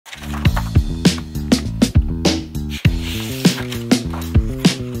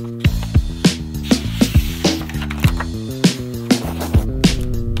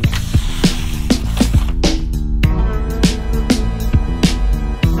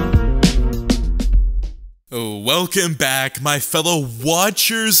Oh, welcome back, my fellow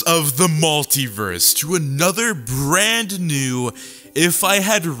watchers of the multiverse, to another brand new If I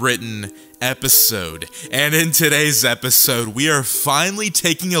Had Written episode. And in today's episode, we are finally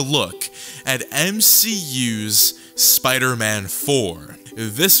taking a look at MCU's Spider-Man 4.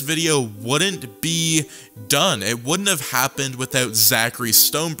 This video wouldn't be done. It wouldn't have happened without Zachary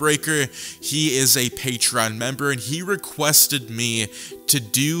Stonebreaker. He is a Patreon member and he requested me to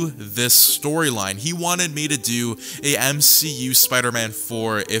do this storyline. He wanted me to do a MCU Spider-Man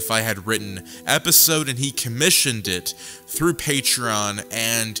 4 If I Had Written episode, and he commissioned it through Patreon,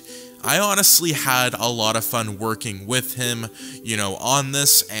 and I honestly had a lot of fun working with him, on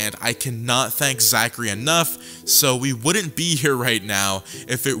this, and I cannot thank Zachary enough, so we wouldn't be here right now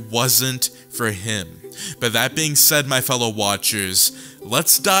if it wasn't for him. But that being said, my fellow watchers,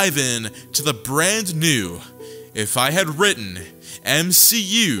 let's dive in to the brand new If I Had Written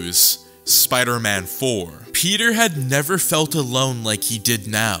MCU's Spider-Man 4. Peter had never felt alone like he did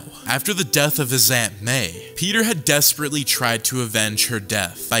now. After the death of his Aunt May, Peter had desperately tried to avenge her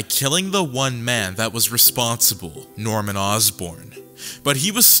death by killing the one man that was responsible, Norman Osborn. But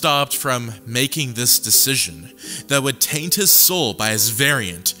he was stopped from making this decision that would taint his soul by his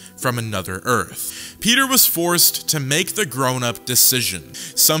variant from another Earth. Peter was forced to make the grown-up decision,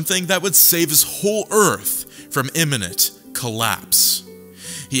 something that would save his whole Earth from imminent collapse.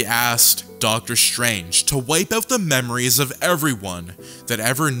 He asked Dr. Strange to wipe out the memories of everyone that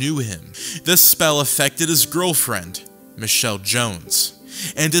ever knew him. This spell affected his girlfriend, Michelle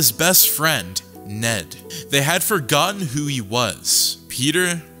Jones, and his best friend, Ned. They had forgotten who he was.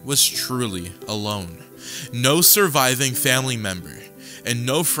 Peter was truly alone. No surviving family member, and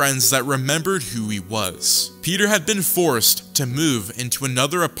no friends that remembered who he was. Peter had been forced to move into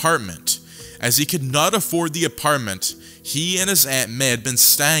another apartment, as he could not afford the apartment he and his Aunt May had been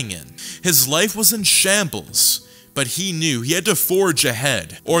staying in. His life was in shambles, but he knew he had to forge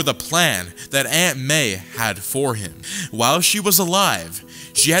ahead, or the plan that Aunt May had for him. While she was alive,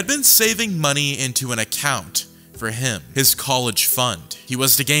 she had been saving money into an account for him, his college fund. He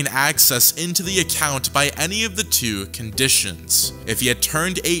was to gain access into the account by any of the two conditions: if he had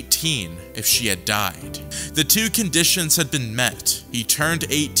turned 18, if she had died. The two conditions had been met. He turned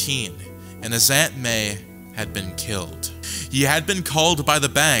 18, and his Aunt May had been killed. He had been called by the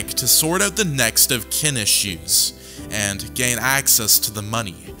bank to sort out the next of kin issues and gain access to the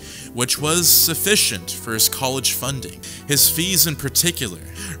money, which was sufficient for his college funding, his fees in particular,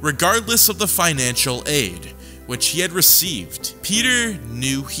 regardless of the financial aid which he had received. Peter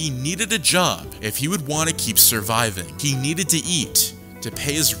knew he needed a job if he would want to keep surviving. He needed to eat, to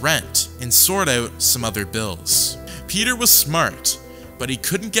pay his rent, and sort out some other bills. Peter was smart, but he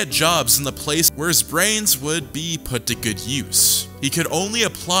couldn't get jobs in the place where his brains would be put to good use. He could only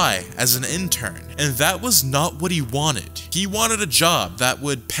apply as an intern, and that was not what he wanted. He wanted a job that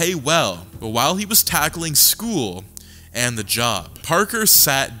would pay well, but while he was tackling school and the job, Parker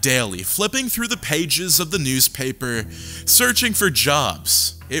sat daily flipping through the pages of the newspaper, searching for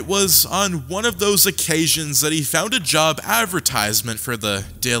jobs. It was on one of those occasions that he found a job advertisement for the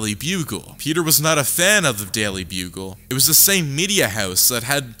Daily Bugle. Peter was not a fan of the Daily Bugle. It was the same media house that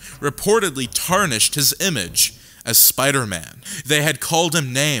had reportedly tarnished his image as Spider-Man. They had called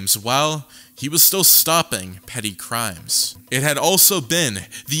him names while he was still stopping petty crimes. It had also been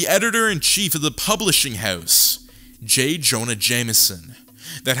the editor-in-chief of the publishing house, J. Jonah Jameson,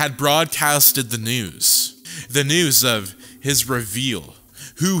 that had broadcasted the news of his reveal,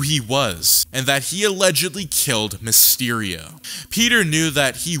 who he was, and that he allegedly killed Mysterio. Peter knew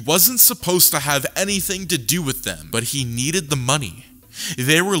that he wasn't supposed to have anything to do with them, but he needed the money.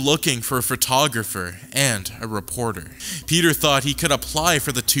 They were looking for a photographer and a reporter. Peter thought he could apply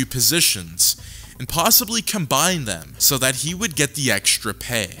for the two positions and possibly combine them so that he would get the extra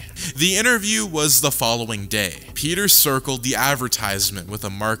pay. The interview was the following day. Peter circled the advertisement with a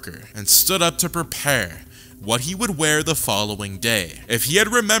marker and stood up to prepare what he would wear the following day. If he had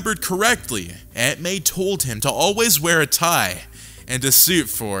remembered correctly, Aunt May told him to always wear a tie and a suit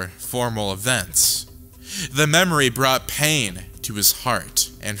for formal events. The memory brought pain to his heart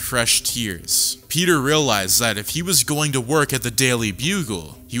and fresh tears. Peter realized that if he was going to work at the Daily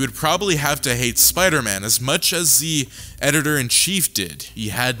Bugle, he would probably have to hate Spider-Man as much as the editor-in-chief did. He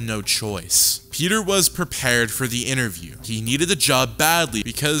had no choice. Peter was prepared for the interview. He needed the job badly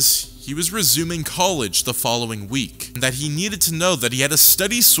because he was resuming college the following week, and that he needed to know that he had a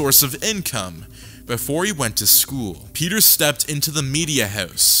steady source of income before he went to school. Peter stepped into the media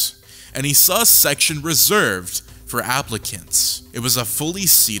house, and he saw a section reserved for applicants. It was a fully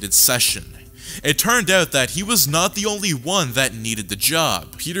seated session. It turned out that he was not the only one that needed the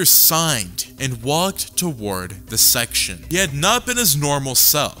job. Peter signed and walked toward the section. He had not been his normal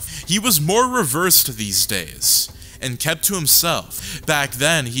self. He was more reversed these days and kept to himself. Back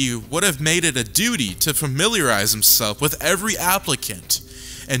then, he would have made it a duty to familiarize himself with every applicant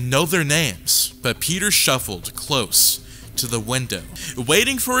and know their names, but Peter shuffled close to the window,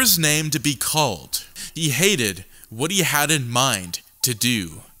 waiting for his name to be called. He hated what he had in mind to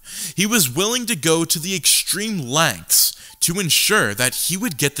do. He was willing to go to the extreme lengths to ensure that he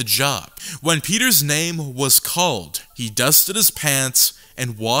would get the job. When Peter's name was called, he dusted his pants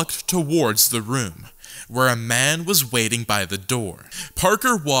and walked towards the room, where a man was waiting by the door.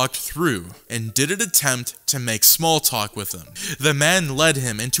 Parker walked through and didn't attempt to make small talk with him. The man led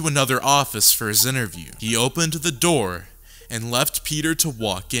him into another office for his interview. He opened the door and left Peter to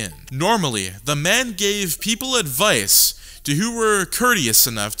walk in. Normally, the man gave people advice to who were courteous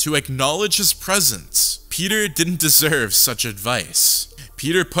enough to acknowledge his presence. Peter didn't deserve such advice.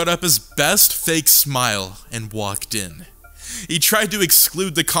 Peter put up his best fake smile and walked in. He tried to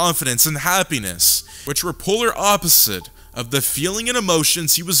exclude the confidence and happiness, which were polar opposite of the feeling and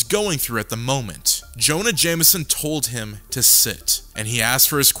emotions he was going through at the moment. Jonah Jameson told him to sit, and he asked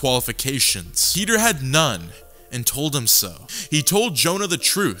for his qualifications. Peter had none, and told him so. He told Jonah the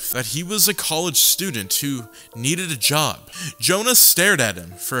truth, that he was a college student who needed a job. Jonah stared at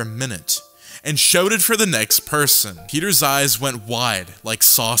him for a minute, and shouted for the next person. Peter's eyes went wide like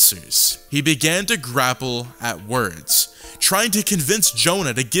saucers. He began to grapple at words, trying to convince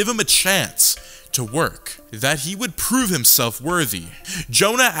Jonah to give him a chance to work, that he would prove himself worthy.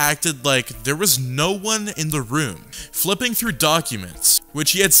 Jonah acted like there was no one in the room, flipping through documents,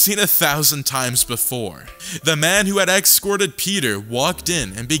 which he had seen 1,000 times before. The man who had escorted Peter walked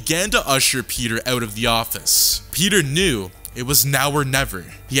in and began to usher Peter out of the office. Peter knew it was now or never.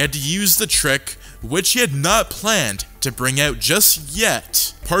 He had to use the trick, which he had not planned to bring out just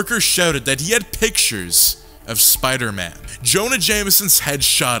yet. Parker shouted that he had pictures of Spider-Man. Jonah Jameson's head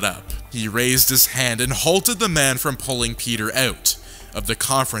shot up. He raised his hand and halted the man from pulling Peter out of the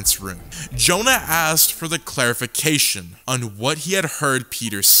conference room. Jonah asked for the clarification on what he had heard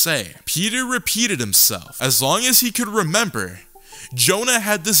Peter say. Peter repeated himself. As long as he could remember, Jonah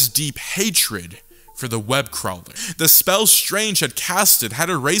had this deep hatred for the web crawler. The spell Strange had casted had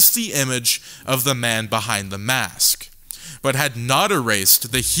erased the image of the man behind the mask, but had not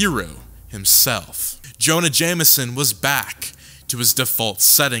erased the hero himself. Jonah Jameson was back to his default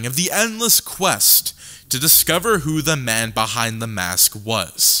setting of the endless quest to discover who the man behind the mask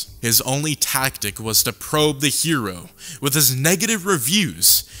was. His only tactic was to probe the hero with his negative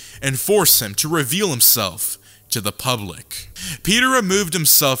reviews and force him to reveal himself to the public. Peter removed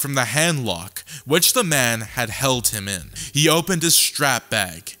himself from the handlock which the man had held him in. He opened his strap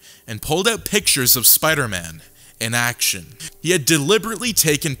bag and pulled out pictures of Spider-Man in action. He had deliberately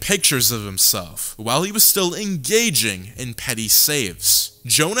taken pictures of himself while he was still engaging in petty saves.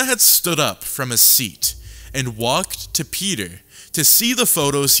 Jonah had stood up from his seat and walked to Peter to see the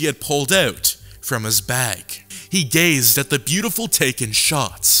photos he had pulled out from his bag. He gazed at the beautiful taken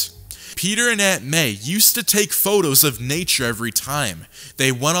shots. Peter and Aunt May used to take photos of nature every time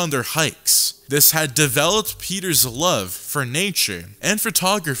they went on their hikes. This had developed Peter's love for nature and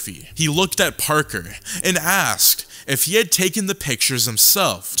photography. He looked at Parker and asked if he had taken the pictures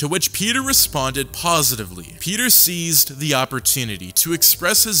himself, to which Peter responded positively. Peter seized the opportunity to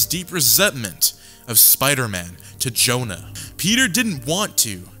express his deep resentment of Spider-Man to Jonah. Peter didn't want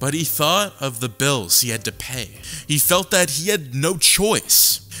to, but he thought of the bills he had to pay. He felt that he had no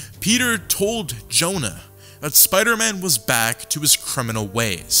choice. Peter told Jonah that Spider-Man was back to his criminal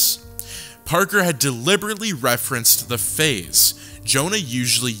ways. Parker had deliberately referenced the phrase Jonah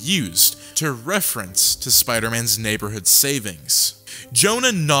usually used to reference to Spider-Man's neighborhood savings.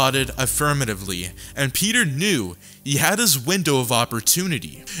 Jonah nodded affirmatively, and Peter knew he had his window of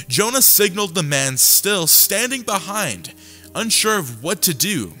opportunity. Jonah signaled the man still standing behind, unsure of what to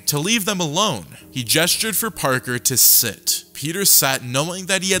do, to leave them alone. He gestured for Parker to sit. Peter sat knowing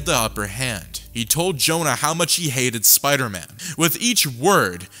that he had the upper hand. He told Jonah how much he hated Spider-Man, with each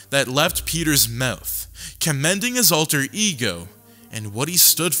word that left Peter's mouth, commending his alter ego and what he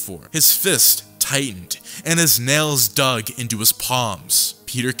stood for. His fist tightened, and his nails dug into his palms.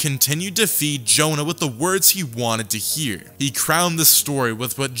 Peter continued to feed Jonah with the words he wanted to hear. He crowned the story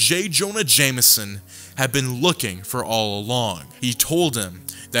with what J. Jonah Jameson had been looking for all along. He told him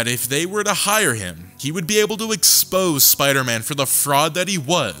that if they were to hire him, he would be able to expose Spider-Man for the fraud that he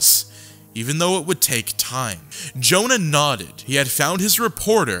was, even though it would take time. Jonah nodded. He had found his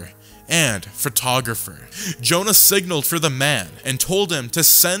reporter and photographer. Jonah signaled for the man and told him to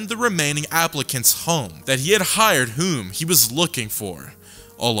send the remaining applicants home, that he had hired whom he was looking for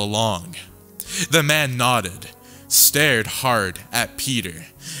all along. The man nodded, stared hard at Peter,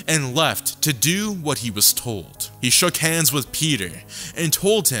 and left to do what he was told. He shook hands with Peter and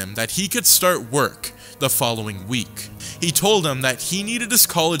told him that he could start work the following week. He told him that he needed his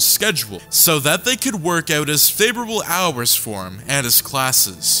college schedule so that they could work out his favorable hours for him and his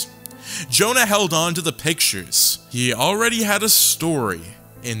classes. Jonah held on to the pictures. He already had a story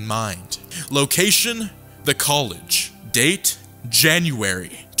in mind. Location: the college. Date: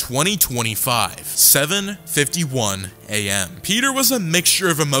 January 2025, 7:51 a.m. Peter was a mixture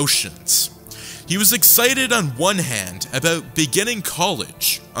of emotions. He was excited on one hand about beginning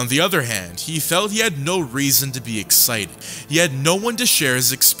college. On the other hand, he felt he had no reason to be excited. He had no one to share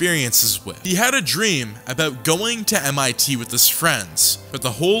his experiences with. He had a dream about going to MIT with his friends, but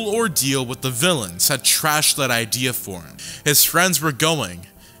the whole ordeal with the villains had trashed that idea for him. His friends were going,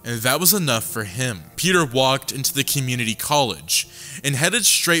 and that was enough for him. Peter walked into the community college and headed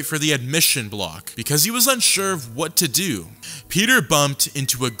straight for the admission block because he was unsure of what to do. Peter bumped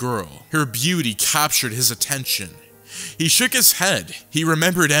into a girl. Her beauty captured his attention. He shook his head. He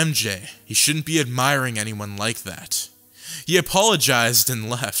remembered MJ. He shouldn't be admiring anyone like that. He apologized and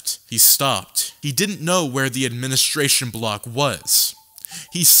left. He stopped. He didn't know where the administration block was.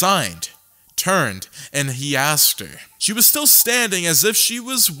 He signed, turned, and he asked her. She was still standing as if she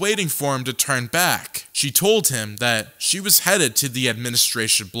was waiting for him to turn back. She told him that she was headed to the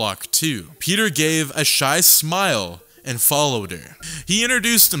administration block too. Peter gave a shy smile and followed her. He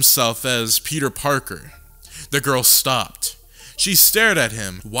introduced himself as Peter Parker. The girl stopped. She stared at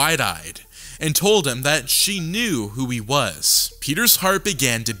him, wide-eyed, and told him that she knew who he was. Peter's heart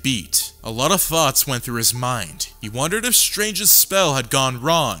began to beat. A lot of thoughts went through his mind. He wondered if Strange's spell had gone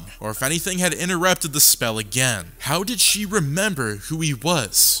wrong, or if anything had interrupted the spell again. How did she remember who he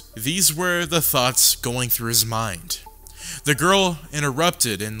was? These were the thoughts going through his mind. The girl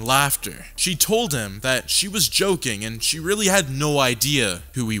interrupted in laughter. She told him that she was joking and she really had no idea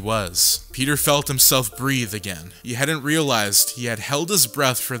who he was. Peter felt himself breathe again. He hadn't realized he had held his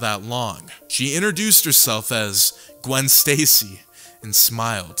breath for that long. She introduced herself as Gwen Stacy and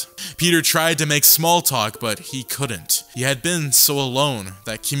smiled. Peter tried to make small talk, but he couldn't. He had been so alone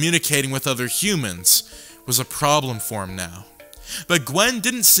that communicating with other humans was a problem for him now. But Gwen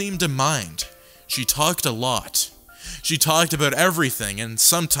didn't seem to mind. She talked a lot. She talked about everything and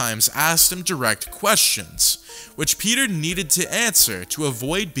sometimes asked him direct questions, which Peter needed to answer to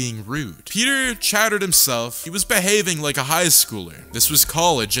avoid being rude. Peter chattered himself. He was behaving like a high schooler. This was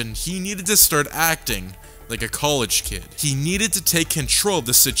college and he needed to start acting like a college kid. He needed to take control of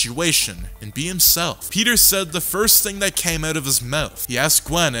the situation and be himself. Peter said the first thing that came out of his mouth. He asked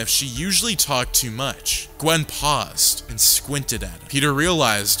Gwen if she usually talked too much. Gwen paused and squinted at him. Peter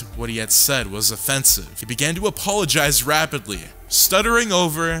realized what he had said was offensive. He began to apologize rapidly, stuttering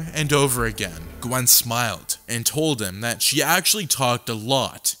over and over again. Gwen smiled and told him that she actually talked a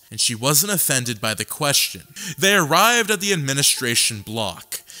lot and she wasn't offended by the question. They arrived at the administration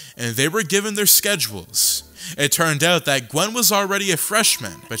block and they were given their schedules. It turned out that Gwen was already a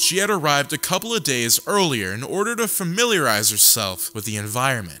freshman, but she had arrived a couple of days earlier in order to familiarize herself with the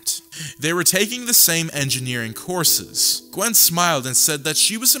environment. They were taking the same engineering courses. Gwen smiled and said that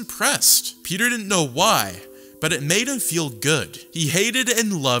she was impressed. Peter didn't know why, but it made him feel good. He hated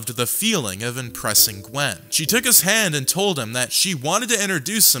and loved the feeling of impressing Gwen. She took his hand and told him that she wanted to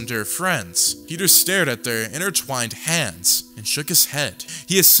introduce him to her friends. Peter stared at their intertwined hands and shook his head.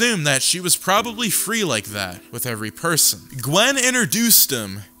 He assumed that she was probably free like that with every person. Gwen introduced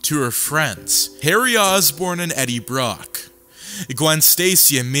him to her friends, Harry Osborn and Eddie Brock. Gwen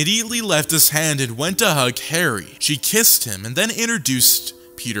Stacy immediately left his hand and went to hug Harry. She kissed him and then introduced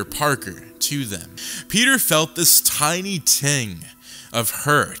Peter Parker to them. Peter felt this tiny ting of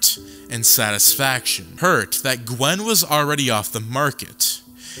hurt and satisfaction. Hurt that Gwen was already off the market,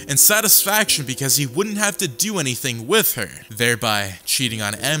 and satisfaction because he wouldn't have to do anything with her, thereby cheating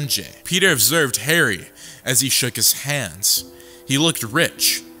on MJ. Peter observed Harry as he shook his hands. He looked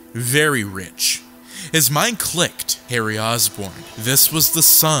rich, very rich. His mind clicked. Harry Osborn. This was the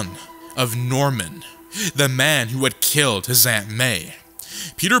son of Norman, the man who had killed his Aunt May.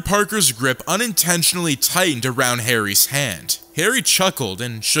 Peter Parker's grip unintentionally tightened around Harry's hand. Harry chuckled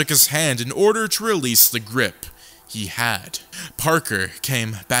and shook his hand in order to release the grip he had. Parker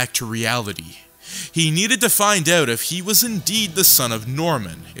came back to reality. He needed to find out if he was indeed the son of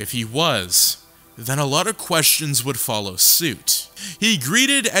Norman. If he was, then a lot of questions would follow suit. He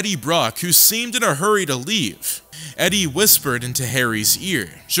greeted Eddie Brock, who seemed in a hurry to leave. Eddie whispered into Harry's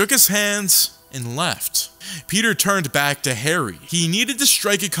ear, shook his hands, and left. Peter turned back to Harry. He needed to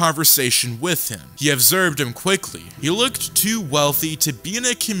strike a conversation with him. He observed him quickly. He looked too wealthy to be in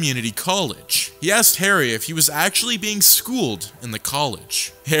a community college. He asked Harry if he was actually being schooled in the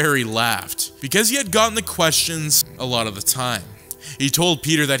college. Harry laughed, because he had gotten the questions a lot of the time. He told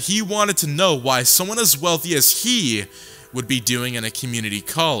Peter that he wanted to know why someone as wealthy as he would be doing in a community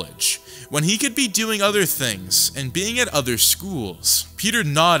college, when he could be doing other things and being at other schools. Peter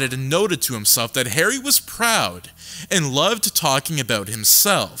nodded and noted to himself that Harry was proud and loved talking about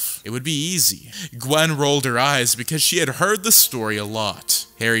himself. It would be easy. Gwen rolled her eyes because she had heard the story a lot.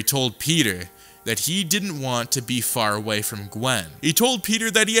 Harry told Peter that he didn't want to be far away from Gwen. He told Peter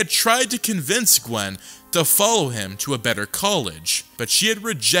that he had tried to convince Gwen to follow him to a better college, but she had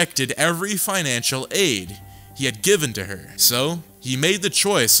rejected every financial aid he had given to her, so he made the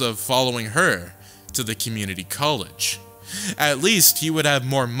choice of following her to the community college. At least he would have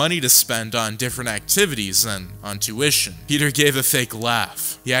more money to spend on different activities than on tuition. Peter gave a fake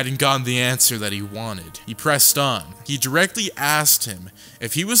laugh. He hadn't gotten the answer that he wanted. He pressed on. He directly asked him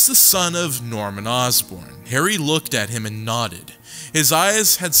if he was the son of Norman Osborn. Harry looked at him and nodded. His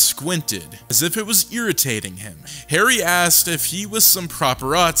eyes had squinted, as if it was irritating him. Harry asked if he was some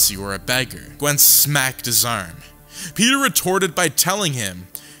paparazzi or a beggar. Gwen smacked his arm. Peter retorted by telling him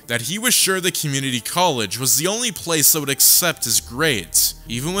that he was sure the community college was the only place that would accept his grades,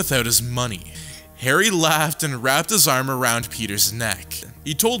 even without his money. Harry laughed and wrapped his arm around Peter's neck.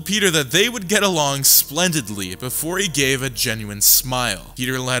 He told Peter that they would get along splendidly before he gave a genuine smile.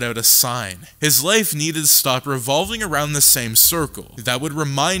 Peter let out a sigh. His life needed to stop revolving around the same circle that would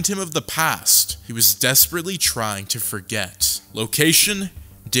remind him of the past he was desperately trying to forget. Location: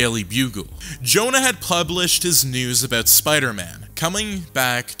 Daily Bugle. Jonah had published his news about Spider-Man coming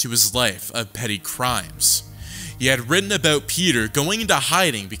back to his life of petty crimes. He had written about Peter going into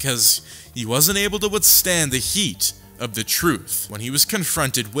hiding because he wasn't able to withstand the heat of the truth when he was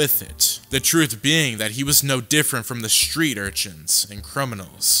confronted with it. The truth being that he was no different from the street urchins and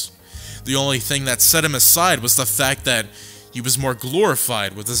criminals. The only thing that set him aside was the fact that he was more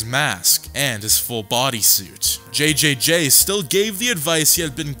glorified with his mask and his full bodysuit. JJJ still gave the advice he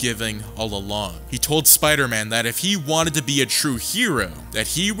had been giving all along. He told Spider-Man that if he wanted to be a true hero, that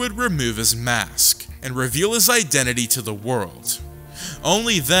he would remove his mask and reveal his identity to the world.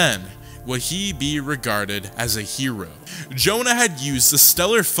 Only then would he be regarded as a hero. Jonah had used the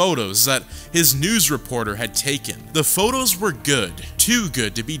stellar photos that his news reporter had taken. The photos were good, too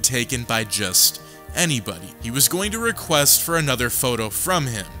good to be taken by just anybody. He was going to request for another photo from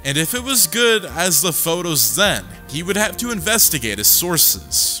him, and if it was good as the photos then, he would have to investigate his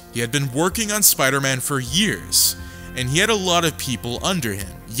sources. He had been working on Spider-Man for years, and he had a lot of people under him,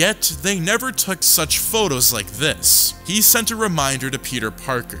 yet they never took such photos like this. He sent a reminder to Peter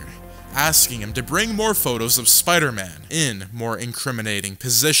Parker, asking him to bring more photos of Spider-Man in more incriminating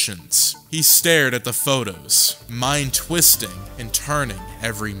positions. He stared at the photos, mind twisting and turning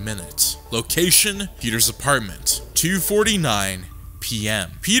every minute. Location: Peter's apartment, 2:49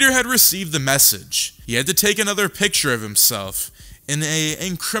 p.m. Peter had received the message. He had to take another picture of himself in an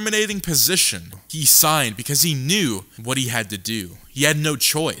incriminating position. He signed because he knew what he had to do. He had no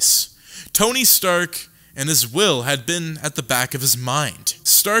choice. Tony Stark and his will had been at the back of his mind.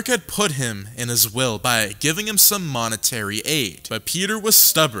 Stark had put him in his will by giving him some monetary aid, but Peter was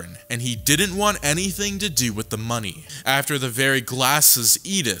stubborn, and he didn't want anything to do with the money. After the very glasses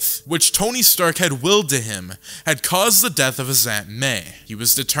Edith, which Tony Stark had willed to him, had caused the death of his Aunt May, he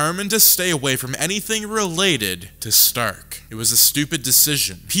was determined to stay away from anything related to Stark. It was a stupid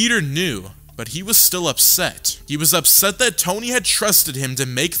decision. Peter knew, but he was still upset. He was upset that Tony had trusted him to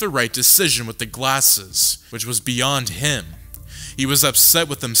make the right decision with the glasses, which was beyond him. He was upset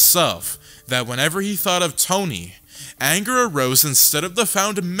with himself that whenever he thought of Tony, anger arose instead of the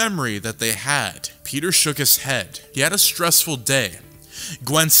fond memory that they had. Peter shook his head. He had a stressful day.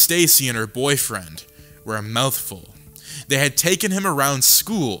 Gwen Stacy and her boyfriend were a mouthful. They had taken him around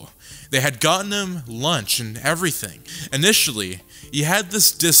school. They had gotten him lunch and everything. Initially, he had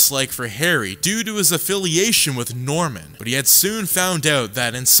this dislike for Harry due to his affiliation with Norman, but he had soon found out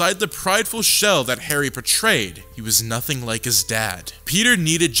that inside the prideful shell that Harry portrayed, he was nothing like his dad. Peter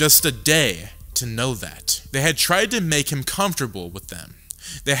needed just a day to know that. They had tried to make him comfortable with them.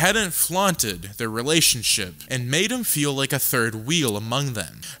 They hadn't flaunted their relationship and made him feel like a third wheel among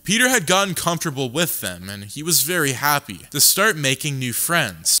them. Peter had gotten comfortable with them, and he was very happy to start making new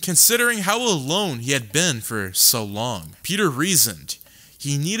friends, considering how alone he had been for so long. Peter reasoned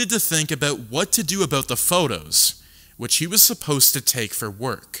he needed to think about what to do about the photos, which he was supposed to take for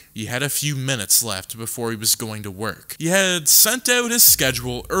work. He had a few minutes left before he was going to work. He had sent out his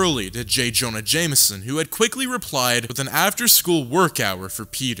schedule early to J. Jonah Jameson, who had quickly replied with an after-school work hour for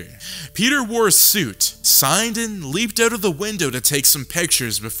Peter. Peter wore a suit, signed, and leaped out of the window to take some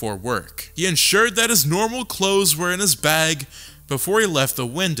pictures before work. He ensured that his normal clothes were in his bag before he left the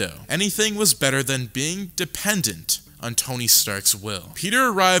window. Anything was better than being dependent on Tony Stark's will. Peter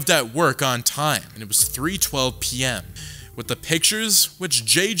arrived at work on time, and it was 3:12 p.m., with the pictures which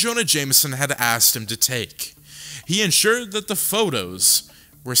J. Jonah Jameson had asked him to take. He ensured that the photos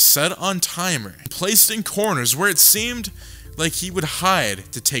were set on timer, and placed in corners where it seemed like he would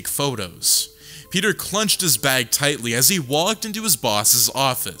hide to take photos. Peter clenched his bag tightly as he walked into his boss's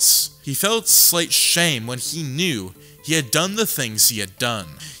office. He felt slight shame when he knew he had done the things he had done.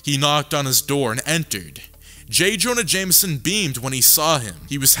 He knocked on his door and entered. J. Jonah Jameson beamed when he saw him.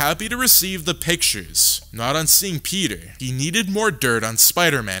 He was happy to receive the pictures, not on seeing Peter. He needed more dirt on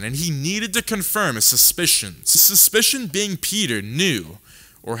Spider-Man, and he needed to confirm his suspicions. His suspicion being Peter knew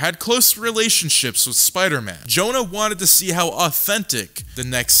or had close relationships with Spider-Man. Jonah wanted to see how authentic the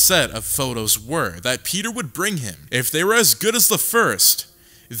next set of photos were that Peter would bring him. If they were as good as the first,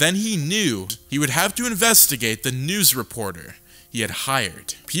 then he knew he would have to investigate the news reporter he had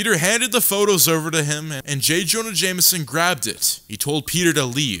hired. Peter handed the photos over to him, and J. Jonah Jameson grabbed it. He told Peter to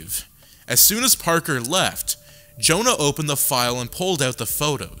leave. As soon as Parker left, Jonah opened the file and pulled out the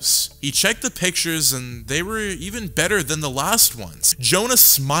photos. He checked the pictures, and they were even better than the last ones. Jonah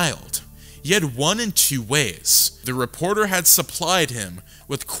smiled. He had won in two ways. The reporter had supplied him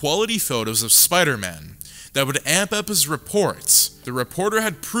with quality photos of Spider-Man that would amp up his reports. The reporter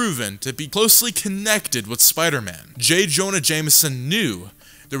had proven to be closely connected with Spider-Man. J. Jonah Jameson knew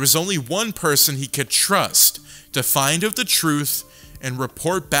there was only one person he could trust to find out the truth and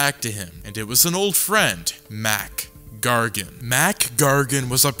report back to him, and it was an old friend, Mac Gargan. Mac Gargan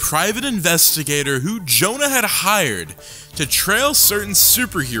was a private investigator who Jonah had hired to trail certain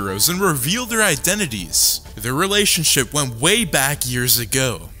superheroes and reveal their identities. Their relationship went way back years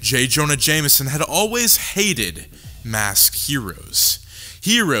ago. J. Jonah Jameson had always hated masked heroes.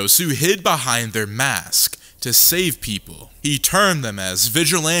 Heroes who hid behind their mask to save people. He termed them as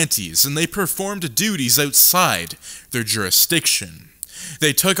vigilantes, and they performed duties outside their jurisdiction.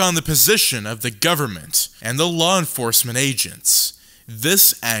 They took on the position of the government and the law enforcement agents.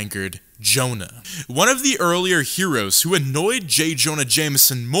 This angered Jonah. One of the earlier heroes who annoyed J. Jonah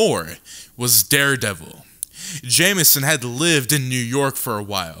Jameson more was Daredevil. Jameson had lived in New York for a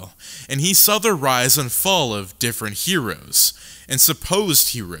while, and he saw the rise and fall of different heroes and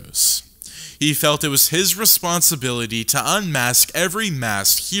supposed heroes. He felt it was his responsibility to unmask every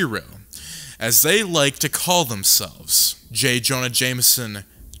masked hero, as they like to call themselves. J. Jonah Jameson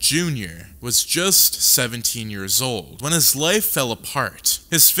Jr. was just 17 years old when his life fell apart.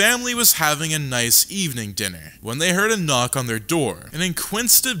 His family was having a nice evening dinner when they heard a knock on their door. An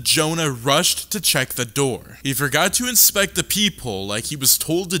inquisitive Jonah rushed to check the door. He forgot to inspect the peephole like he was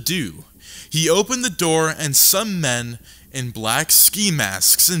told to do. He opened the door, and some men in black ski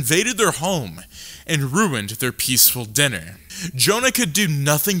masks invaded their home and ruined their peaceful dinner. Jonah could do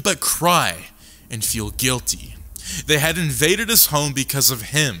nothing but cry and feel guilty. They had invaded his home because of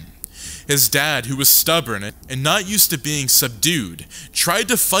him. His dad, who was stubborn and not used to being subdued, tried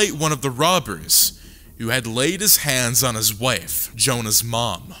to fight one of the robbers, who had laid his hands on his wife, Jonah's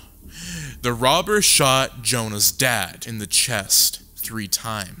mom. The robber shot Jonah's dad in the chest 3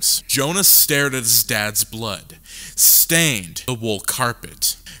 times. Jonah stared at his dad's blood, stained the wool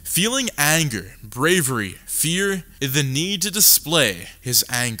carpet. Feeling anger, bravery, fear, and the need to display his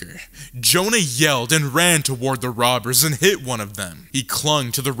anger, Jonah yelled and ran toward the robbers and hit one of them. He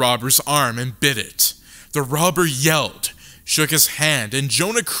clung to the robber's arm and bit it. The robber yelled, shook his hand, and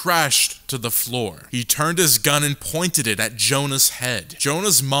Jonah crashed to the floor. He turned his gun and pointed it at Jonah's head.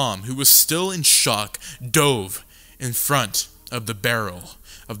 Jonah's mom, who was still in shock, dove in front of the barrel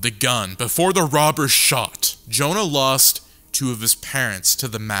of the gun before the robber shot. Jonah lost 2 of his parents to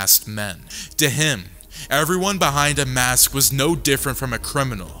the masked men. To him, everyone behind a mask was no different from a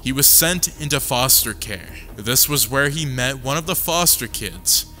criminal. He was sent into foster care. This was where he met one of the foster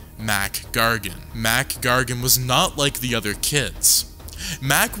kids, Mac Gargan. Mac Gargan was not like the other kids.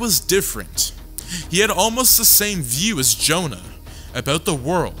 Mac was different. He had almost the same view as Jonah about the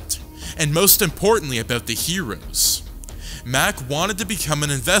world, and most importantly about the heroes. Mac wanted to become an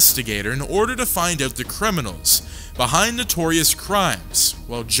investigator in order to find out the criminals behind notorious crimes,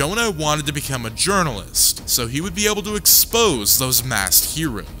 while Jonah wanted to become a journalist, so he would be able to expose those masked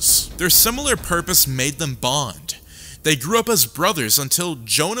heroes. Their similar purpose made them bond. They grew up as brothers until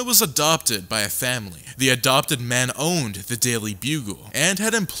Jonah was adopted by a family. The adopted man owned the Daily Bugle and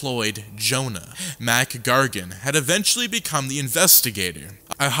had employed Jonah. Mac Gargan had eventually become the investigator,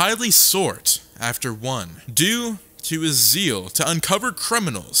 a highly sought after one. Due to his zeal to uncover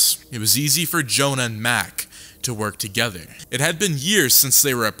criminals, it was easy for Jonah and Mac to work together. It had been years since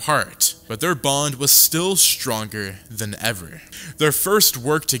they were apart, but their bond was still stronger than ever. Their first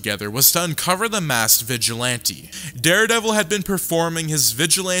work together was to uncover the masked vigilante. Daredevil had been performing his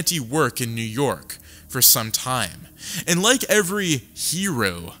vigilante work in New York for some time, and like every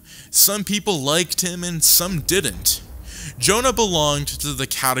hero, some people liked him and some didn't. Jonah belonged to the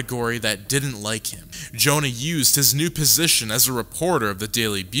category that didn't like him. Jonah used his new position as a reporter of the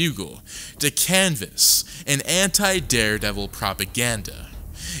Daily Bugle to canvass an anti-Daredevil propaganda.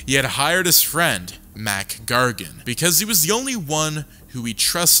 He had hired his friend, Mac Gargan, because he was the only one who he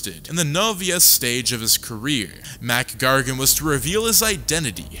trusted in the novice stage of his career. Mac Gargan was to reveal his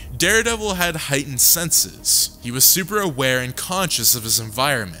identity. Daredevil had heightened senses. He was super aware and conscious of his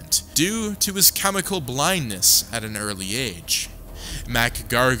environment, due to his chemical blindness at an early age. Mac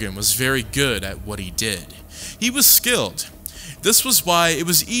Gargan was very good at what he did. He was skilled. This was why it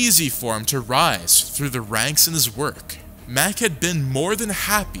was easy for him to rise through the ranks in his work. Mac had been more than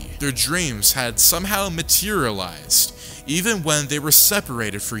happy. Their dreams had somehow materialized, even when they were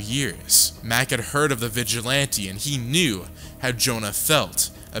separated for years. Mac had heard of the vigilante and he knew how Jonah felt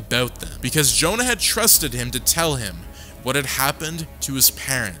about them, because Jonah had trusted him to tell him what had happened to his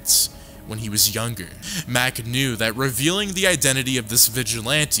parents when he was younger. Mac knew that revealing the identity of this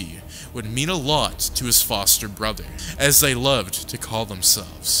vigilante would mean a lot to his foster brother, as they loved to call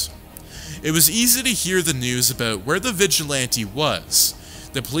themselves. It was easy to hear the news about where the vigilante was.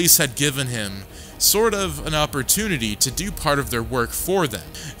 The police had given him sort of an opportunity to do part of their work for them.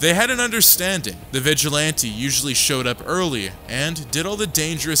 They had an understanding. The vigilante usually showed up early and did all the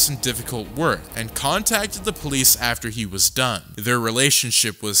dangerous and difficult work, and contacted the police after he was done. Their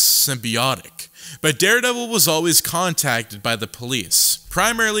relationship was symbiotic, but Daredevil was always contacted by the police,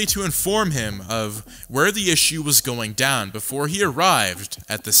 primarily to inform him of where the issue was going down before he arrived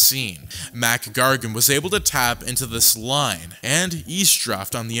at the scene. Mac Gargan was able to tap into this line and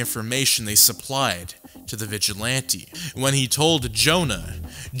eavesdropped on the information they supplied to the vigilante. When he told Jonah,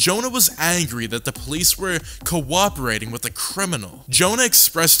 Jonah was angry that the police were cooperating with a criminal. Jonah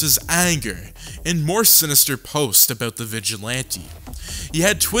expressed his anger in more sinister posts about the vigilante. He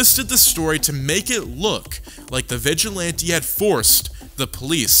had twisted the story to make it look like the vigilante had forced the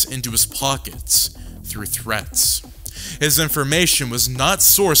police into his pockets through threats. His information was not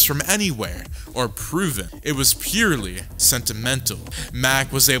sourced from anywhere or proven. It was purely sentimental.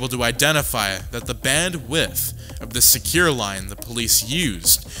 Mac was able to identify that the bandwidth of the secure line the police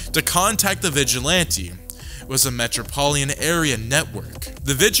used to contact the vigilante was a metropolitan area network.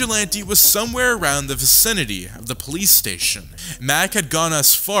 The vigilante was somewhere around the vicinity of the police station. Mac had gone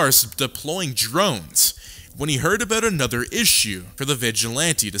as far as deploying drones when he heard about another issue for the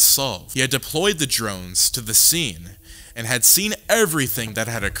vigilante to solve. He had deployed the drones to the scene and had seen everything that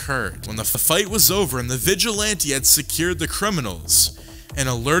had occurred. When the fight was over and the vigilante had secured the criminals and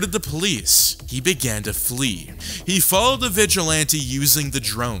alerted the police, he began to flee. He followed the vigilante using the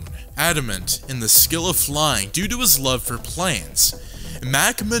drone. Adamant in the skill of flying due to his love for planes,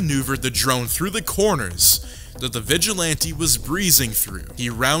 Mac maneuvered the drone through the corners that the vigilante was breezing through. He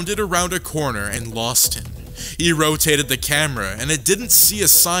rounded around a corner and lost him. He rotated the camera and it didn't see a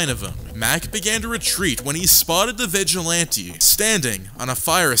sign of him. Mac began to retreat when he spotted the vigilante standing on a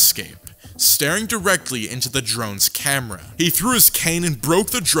fire escape, staring directly into the drone's camera. He threw his cane and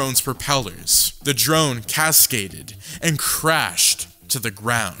broke the drone's propellers. The drone cascaded and crashed to the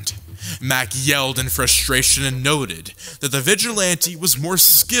ground. Mac yelled in frustration and noted that the vigilante was more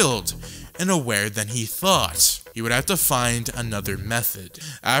skilled and aware than he thought. He would have to find another method.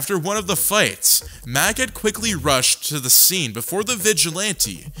 After one of the fights, Mac had quickly rushed to the scene before the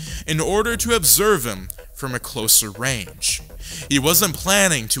vigilante in order to observe him from a closer range. He wasn't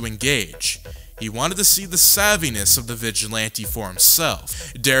planning to engage. He wanted to see the savviness of the vigilante for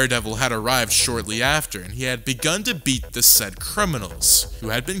himself. Daredevil had arrived shortly after, and he had begun to beat the said criminals, who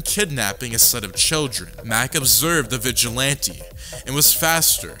had been kidnapping a set of children. Mac observed the vigilante, and was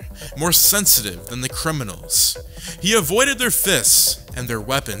faster, more sensitive than the criminals. He avoided their fists and their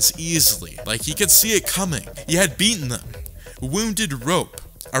weapons easily, like he could see it coming. He had beaten them, wounded rope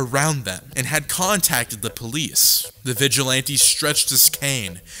around them, and had contacted the police. The vigilante stretched his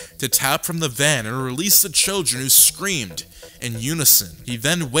cane to tap from the van and release the children who screamed in unison. He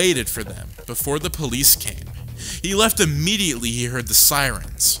then waited for them before the police came. He left immediately he heard the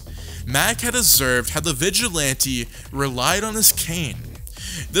sirens. Mac had observed how the vigilante relied on his cane.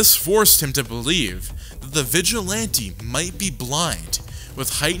 This forced him to believe that the vigilante might be blind,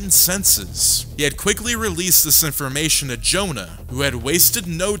 with heightened senses. He had quickly released this information to Jonah, who had wasted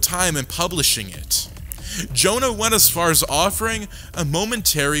no time in publishing it. Jonah went as far as offering a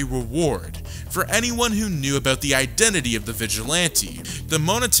momentary reward for anyone who knew about the identity of the vigilante. The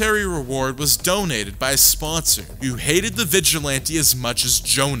monetary reward was donated by a sponsor who hated the vigilante as much as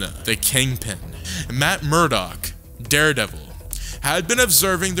Jonah, the Kingpin. Matt Murdock, Daredevil, had been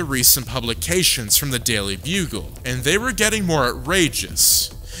observing the recent publications from the Daily Bugle, and they were getting more outrageous.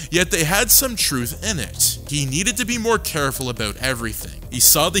 Yet they had some truth in it. He needed to be more careful about everything. He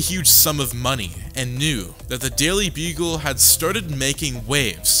saw the huge sum of money and knew that the Daily Bugle had started making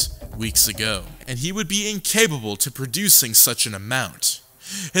waves weeks ago, and he would be incapable to producing such an amount.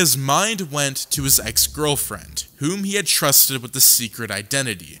 His mind went to his ex-girlfriend, whom he had trusted with the secret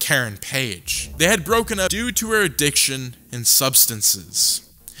identity, Karen Page. They had broken up due to her addiction in substances.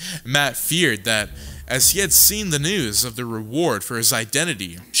 Matt feared that, as he had seen the news of the reward for his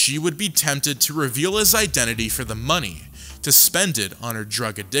identity, she would be tempted to reveal his identity for the money, to spend it on her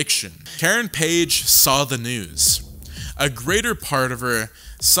drug addiction. Karen Page saw the news. A greater part of her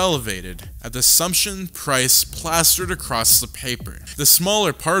salivated at the assumption price plastered across the paper. The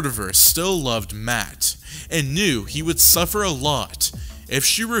smaller part of her still loved Matt, and knew he would suffer a lot if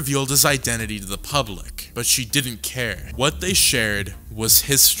she revealed his identity to the public, but she didn't care. What they shared was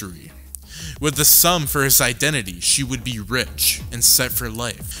history. With the sum for his identity, she would be rich and set for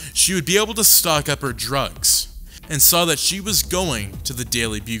life. She would be able to stock up her drugs, and saw that she was going to the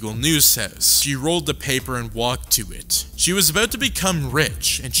Daily Bugle news house. She rolled the paper and walked to it. She was about to become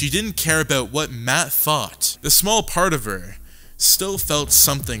rich, and she didn't care about what Matt thought. The small part of her still felt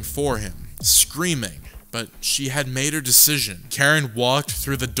something for him, screaming, but she had made her decision. Karen walked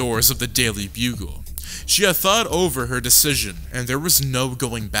through the doors of the Daily Bugle. She had thought over her decision, and there was no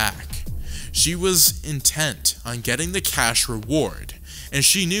going back. She was intent on getting the cash reward, and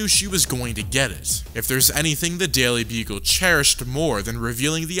she knew she was going to get it. If there's anything the Daily Bugle cherished more than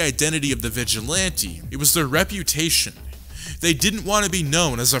revealing the identity of the vigilante, it was their reputation. They didn't want to be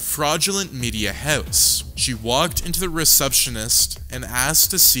known as a fraudulent media house. She walked into the receptionist and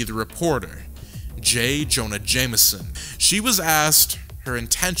asked to see the reporter, J. Jonah Jameson. She was asked her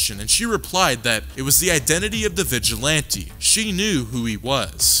intention, and she replied that it was the identity of the vigilante. She knew who he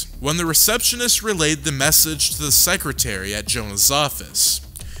was. When the receptionist relayed the message to the secretary at Jonah's office,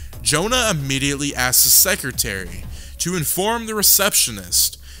 Jonah immediately asked the secretary to inform the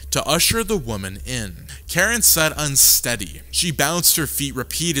receptionist to usher the woman in. Karen sat unsteady. She bounced her feet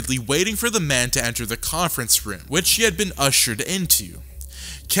repeatedly, waiting for the man to enter the conference room, which she had been ushered into.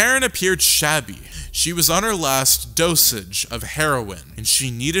 Karen appeared shabby. She was on her last dosage of heroin, and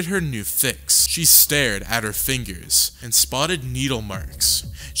she needed her new fix. She stared at her fingers and spotted needle marks.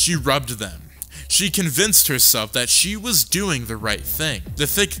 She rubbed them. She convinced herself that she was doing the right thing. The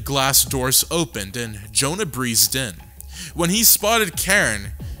thick glass doors opened, and Jonah breezed in. When he spotted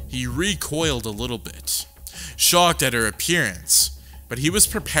Karen, he recoiled a little bit, shocked at her appearance. But he was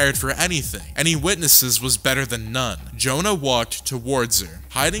prepared for anything. Any witnesses was better than none. Jonah walked towards her,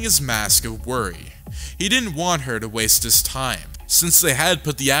 hiding his mask of worry. He didn't want her to waste his time. Since they had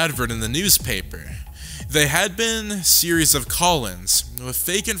put the advert in the newspaper, there had been a series of call-ins with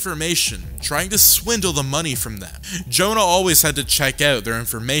fake information trying to swindle the money from them. Jonah always had to check out their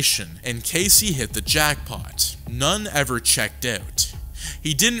information in case he hit the jackpot. None ever checked out.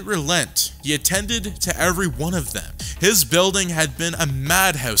 He didn't relent. He attended to every one of them. His building had been a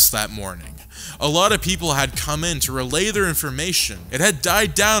madhouse that morning. A lot of people had come in to relay their information. It had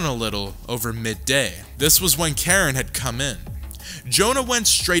died down a little over midday. This was when Karen had come in. Jonah went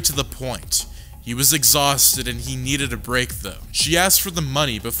straight to the point. He was exhausted and he needed a break though. She asked for the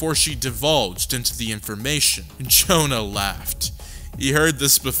money before she divulged into the information. Jonah laughed. He heard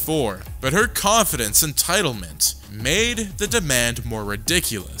this before, but her confidence and entitlement made the demand more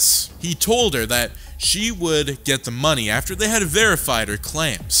ridiculous. He told her that she would get the money after they had verified her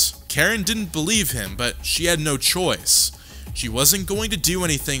claims. Karen didn't believe him, but she had no choice. She wasn't going to do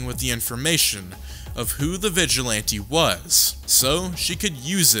anything with the information of who the vigilante was, so she could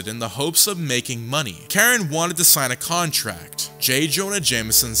use it in the hopes of making money. Karen wanted to sign a contract. J. Jonah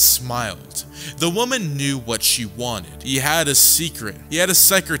Jameson smiled. The woman knew what she wanted. He had a secret. He had a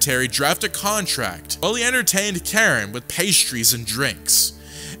secretary draft a contract while he entertained Karen with pastries and drinks.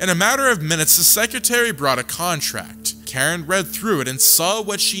 In a matter of minutes, the secretary brought a contract. Karen read through it and saw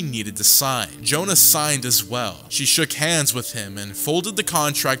what she needed to sign. Jonah signed as well. She shook hands with him and folded the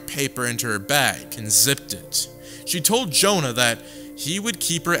contract paper into her bag and zipped it. She told Jonah that he would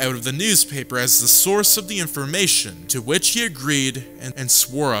keep her out of the newspaper as the source of the information, to which he agreed and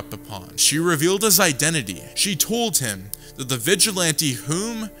swore up upon. She revealed his identity. She told him that the vigilante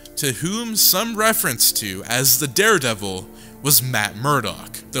to whom some reference to as the Daredevil was Matt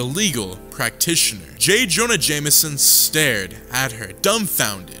Murdock, the legal practitioner. J. Jonah Jameson stared at her,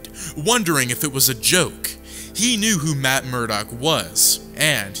 dumbfounded, wondering if it was a joke. He knew who Matt Murdock was,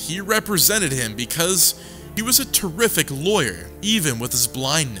 and he represented him because he was a terrific lawyer, even with his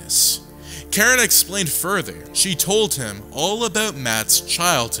blindness. Karen explained further. She told him all about Matt's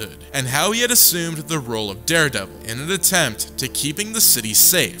childhood and how he had assumed the role of Daredevil in an attempt to keeping the city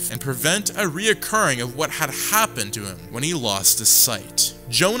safe and prevent a reoccurring of what had happened to him when he lost his sight.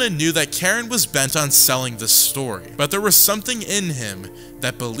 Jonah knew that Karen was bent on selling this story, but there was something in him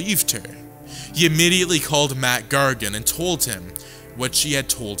that believed her. He immediately called Mac Gargan and told him what she had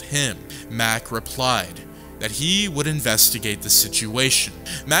told him. Mac replied that he would investigate the situation.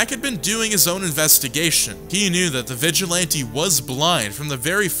 Mac had been doing his own investigation. He knew that the vigilante was blind from the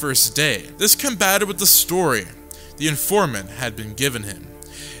very first day. This combated with the story the informant had been given him.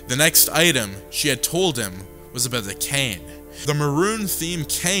 The next item she had told him was about the cane. The maroon-themed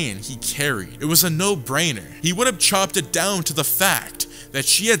cane he carried. It was a no-brainer. He would have chopped it down to the fact that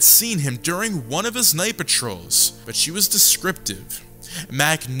she had seen him during one of his night patrols, but she was descriptive.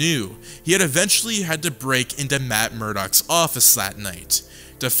 Mac knew he had eventually had to break into Matt Murdock's office that night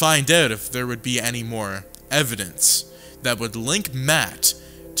to find out if there would be any more evidence that would link Matt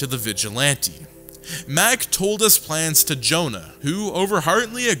to the vigilante. Mac told his plans to Jonah, who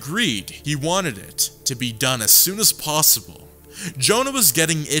overheartedly agreed he wanted it to be done as soon as possible. Jonah was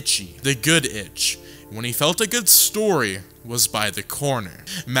getting itchy, the good itch, when he felt a good story was by the corner.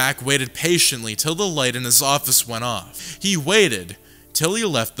 Mac waited patiently till the light in his office went off. He waited till he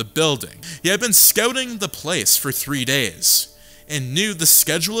left the building. He had been scouting the place for 3 days and knew the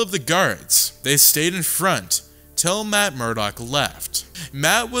schedule of the guards. They stayed in front till Matt Murdock left.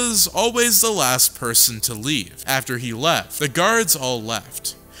 Matt was always the last person to leave. After he left, the guards all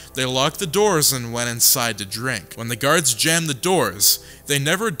left. They locked the doors and went inside to drink. When the guards jammed the doors, they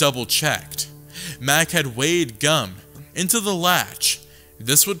never double-checked. Mac had weighed gum into the latch.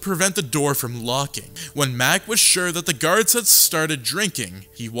 This would prevent the door from locking. When Mac was sure that the guards had started drinking,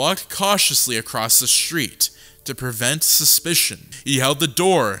 he walked cautiously across the street to prevent suspicion. He held the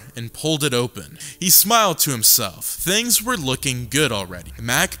door and pulled it open. He smiled to himself. Things were looking good already.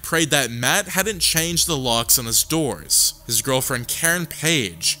 Mac prayed that Matt hadn't changed the locks on his doors. His girlfriend Karen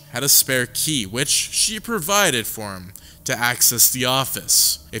Page had a spare key, which she provided for him to access the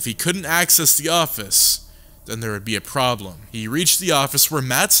office. If he couldn't access the office, then there would be a problem. He reached the office where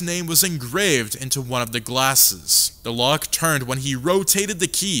Matt's name was engraved into one of the glasses. The lock turned when he rotated the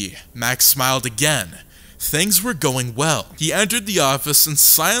key. Mac smiled again. Things were going well. He entered the office and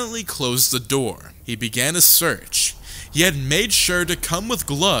silently closed the door. He began a search. He had made sure to come with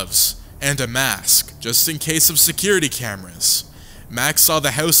gloves and a mask, just in case of security cameras. Mac saw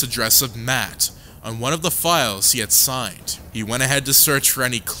the house address of Matt on one of the files he had signed. He went ahead to search for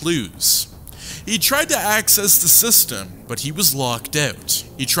any clues. He tried to access the system, but he was locked out.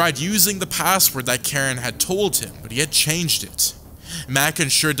 He tried using the password that Karen had told him, but he had changed it. Mac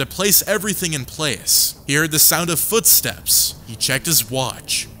ensured to place everything in place. He heard the sound of footsteps. He checked his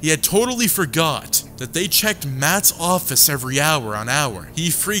watch. He had totally forgot that they checked Matt's office every hour on hour. He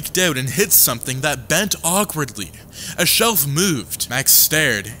freaked out and hit something that bent awkwardly. A shelf moved. Mac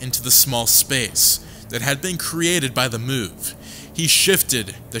stared into the small space that had been created by the move. He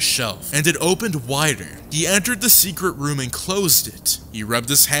shifted the shelf, and it opened wider. He entered the secret room and closed it. He rubbed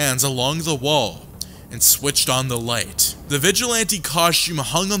his hands along the wall and switched on the light. The vigilante costume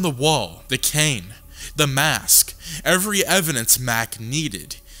hung on the wall, the cane, the mask, every evidence Mac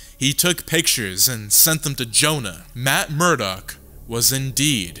needed. He took pictures and sent them to Jonah. Matt Murdock was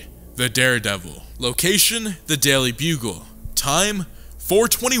indeed the Daredevil. Location, the Daily Bugle. Time,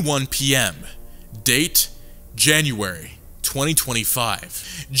 4:21 p.m. Date, January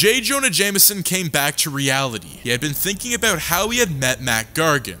 2025. J. Jonah Jameson came back to reality. He had been thinking about how he had met Mac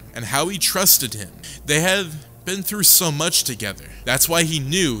Gargan and how he trusted him. They had been through so much together. That's why he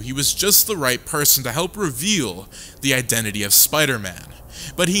knew he was just the right person to help reveal the identity of Spider-Man.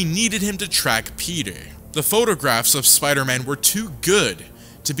 But he needed him to track Peter. The photographs of Spider-Man were too good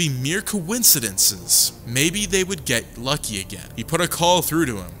to be mere coincidences. Maybe they would get lucky again. He put a call through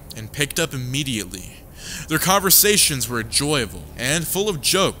to him and picked up immediately. Their conversations were enjoyable and full of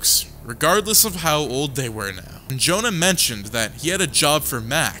jokes, regardless of how old they were now. When Jonah mentioned that he had a job for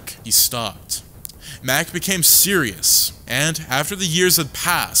Mac, he stopped. Mac became serious, and after the years had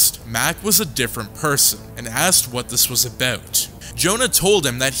passed, Mac was a different person and asked what this was about. Jonah told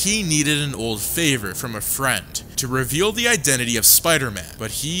him that he needed an old favor from a friend to reveal the identity of Spider-Man, but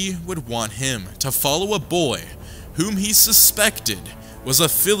he would want him to follow a boy whom he suspected was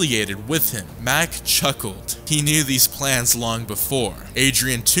affiliated with him. Mac chuckled. He knew these plans long before.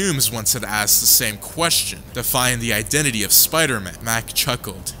 Adrian Toombs once had asked the same question to find the identity of Spider-Man. Mac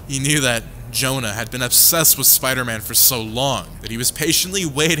chuckled. He knew that Jonah had been obsessed with Spider-Man for so long that he was patiently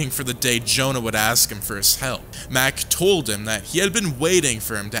waiting for the day Jonah would ask him for his help. Mac told him that he had been waiting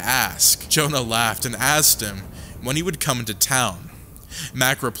for him to ask. Jonah laughed and asked him when he would come into town.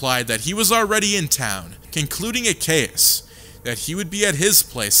 Mac replied that he was already in town, concluding a case that he would be at his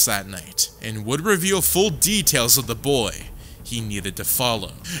place that night and would reveal full details of the boy he needed to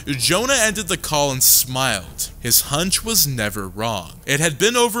follow. Jonah ended the call and smiled. His hunch was never wrong. It had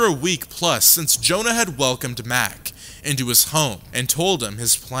been over a week plus since Jonah had welcomed Mac into his home and told him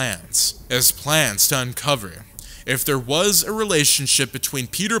his plans to uncover if there was a relationship between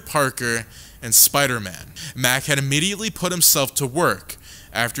Peter Parker and Spider-Man. Mac had immediately put himself to work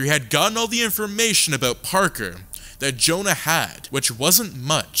after he had gotten all the information about Parker that Jonah had, which wasn't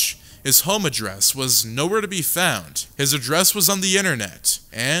much. His home address was nowhere to be found. His address was on the internet,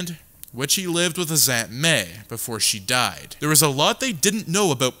 and which he lived with his Aunt May before she died. There was a lot they didn't know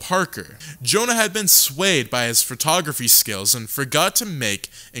about Parker. Jonah had been swayed by his photography skills and forgot to make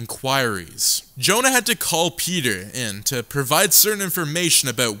inquiries. Jonah had to call Peter in to provide certain information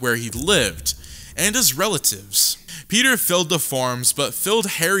about where he lived and his relatives. Peter filled the forms but filled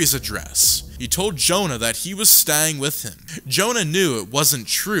Harry's address. He told Jonah that he was staying with him. Jonah knew it wasn't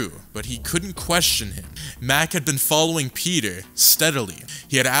true, but he couldn't question him. Mac had been following Peter steadily.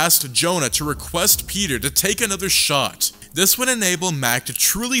 He had asked Jonah to request Peter to take another shot. This would enable Mac to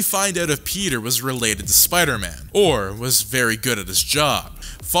truly find out if Peter was related to Spider-Man, or was very good at his job.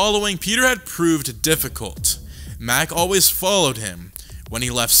 Following Peter had proved difficult. Mac always followed him when he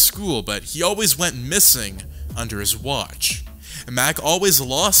left school, but he always went missing under his watch. Mac always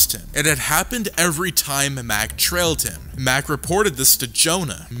lost him. It had happened every time Mac trailed him. Mac reported this to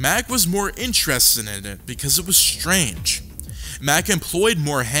Jonah. Mac was more interested in it because it was strange. Mac employed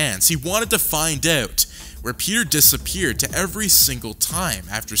more hands. He wanted to find out where Peter disappeared to every single time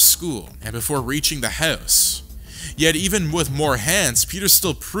after school and before reaching the house. Yet even with more hands, Peter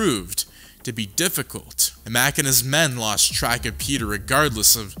still proved to be difficult. Mac and his men lost track of Peter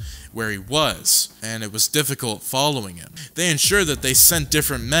regardless of where he was, and it was difficult following him. They ensured that they sent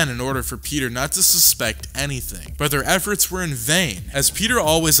different men in order for Peter not to suspect anything, but their efforts were in vain, as Peter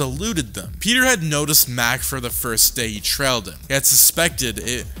always eluded them. Peter had noticed Mac for the first day he trailed him. He had suspected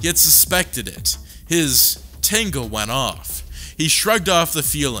it. His tingle went off. He shrugged off the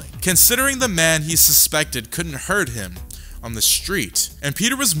feeling, considering the man he suspected couldn't hurt him on the street, and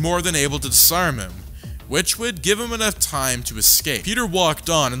Peter was more than able to disarm him, which would give him enough time to escape. Peter walked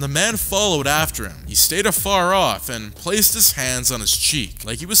on, and the man followed after him. He stayed afar off and placed his hands on his cheek,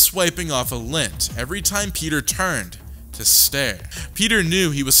 like he was swiping off a lint every time Peter turned to stare. Peter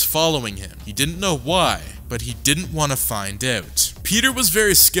knew he was following him. He didn't know why, but he didn't want to find out. Peter was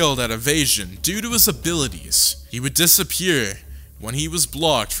very skilled at evasion due to his abilities. He would disappear when he was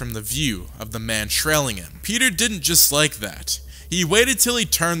blocked from the view of the man trailing him. Peter didn't just like that. He waited till he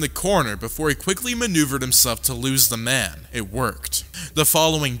turned the corner before he quickly maneuvered himself to lose the man. It worked. The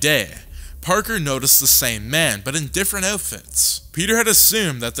following day, Parker noticed the same man, but in different outfits. Peter had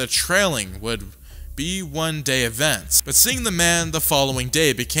assumed that the trailing would be one-day events, but seeing the man the following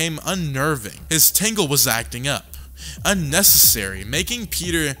day became unnerving. His tingle was acting up, unnecessary, making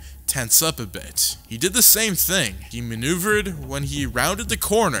Peter tense up a bit. He did the same thing. He maneuvered when he rounded the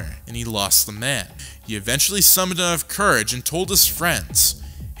corner, and he lost the man. He eventually summoned enough courage and told his friends,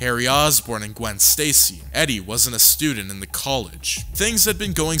 Harry Osborn and Gwen Stacy. Eddie wasn't a student in the college. Things had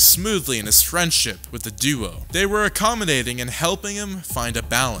been going smoothly in his friendship with the duo. They were accommodating and helping him find a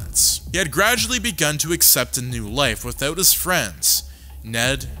balance. He had gradually begun to accept a new life without his friends,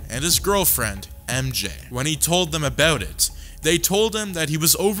 Ned and his girlfriend, MJ. When he told them about it, they told him that he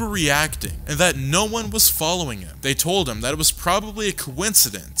was overreacting and that no one was following him. They told him that it was probably a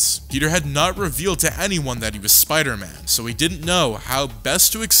coincidence. Peter had not revealed to anyone that he was Spider-Man, so he didn't know how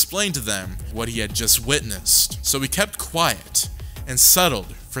best to explain to them what he had just witnessed. So he kept quiet and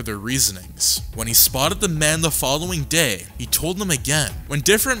settled for their reasonings. When he spotted the man the following day, he told them again. When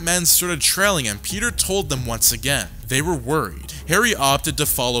different men started trailing him, Peter told them once again. They were worried. Harry opted to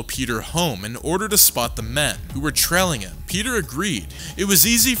follow Peter home in order to spot the men who were trailing him. Peter agreed. It was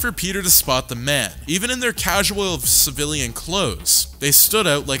easy for Peter to spot the men, even in their casual civilian clothes. They stood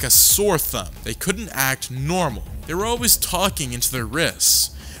out like a sore thumb. They couldn't act normal. They were always talking into their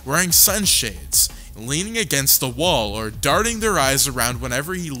wrists, wearing sunshades, leaning against the wall or darting their eyes around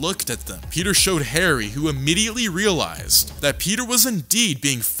whenever he looked at them. Peter showed Harry, who immediately realized that Peter was indeed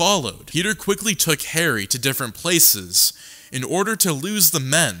being followed. Peter quickly took Harry to different places in order to lose the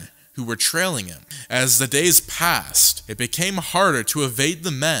men who were trailing him. As the days passed, it became harder to evade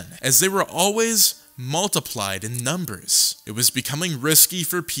the men, as they were always multiplied in numbers. It was becoming risky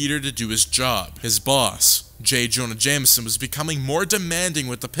for Peter to do his job. His boss, J. Jonah Jameson, was becoming more demanding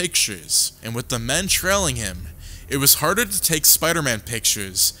with the pictures, and with the men trailing him, it was harder to take Spider-Man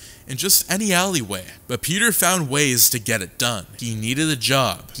pictures in just any alleyway. But Peter found ways to get it done. He needed a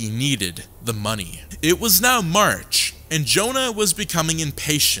job. He needed the money. It was now March, and Jonah was becoming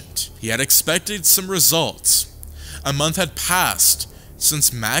impatient. He had expected some results. A month had passed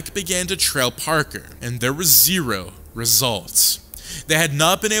since Mac began to trail Parker, and there was 0 results. They had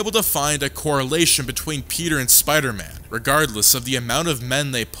not been able to find a correlation between Peter and Spider-Man, regardless of the amount of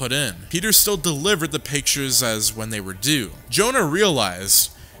men they put in. Peter still delivered the pictures as when they were due. Jonah realized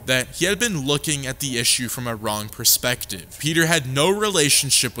that he had been looking at the issue from a wrong perspective. Peter had no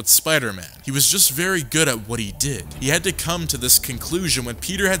relationship with Spider-Man. He was just very good at what he did. He had to come to this conclusion when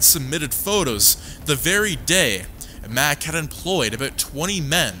Peter had submitted photos the very day Mac had employed about 20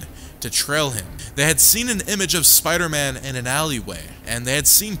 men to trail him. They had seen an image of Spider-Man in an alleyway, and they had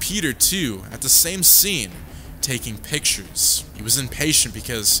seen Peter too at the same scene taking pictures. He was impatient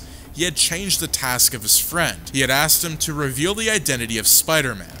because he had changed the task of his friend. He had asked him to reveal the identity of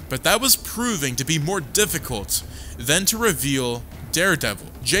Spider-Man, but that was proving to be more difficult than to reveal Daredevil.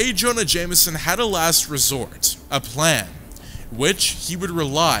 J. Jonah Jameson had a last resort, a plan, which he would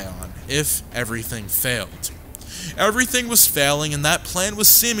rely on if everything failed. Everything was failing, and that plan was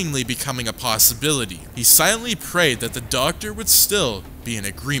seemingly becoming a possibility. He silently prayed that the doctor would still be in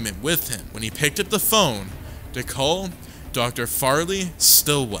agreement with him when he picked up the phone to call Dr. Farley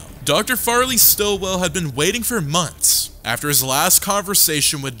Stillwell. Dr. Farley Stillwell had been waiting for months. After his last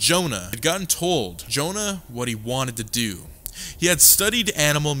conversation with Jonah, he had gotten told Jonah what he wanted to do. He had studied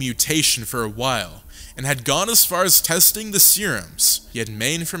animal mutation for a while, and had gone as far as testing the serums he had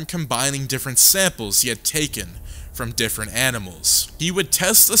made from combining different samples he had taken from different animals. He would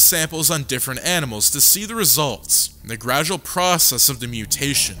test the samples on different animals to see the results and the gradual process of the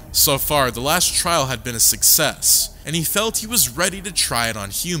mutation. So far, the last trial had been a success, and he felt he was ready to try it on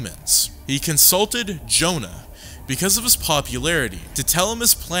humans. He consulted Jonah, because of his popularity, to tell him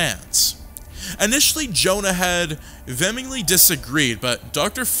his plans. Initially, Jonah had vehemently disagreed, but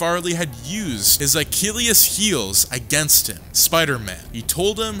Dr. Farley had used his Achilles' heels against him, Spider-Man. He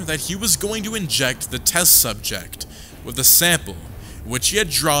told him that he was going to inject the test subject with a sample, which he had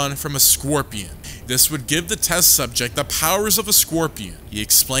drawn from a scorpion. This would give the test subject the powers of a scorpion. He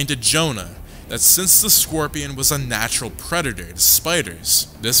explained to Jonah that since the scorpion was a natural predator to spiders,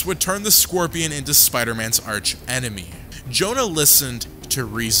 this would turn the scorpion into Spider-Man's arch enemy. Jonah listened to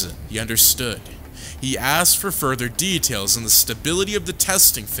reason. He understood. He asked for further details on the stability of the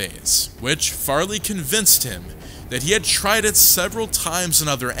testing phase, which Farley convinced him that he had tried it several times on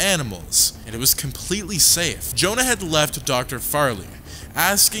other animals, and it was completely safe. Jonah had left Dr. Farley,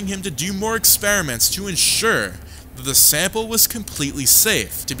 asking him to do more experiments to ensure that the sample was completely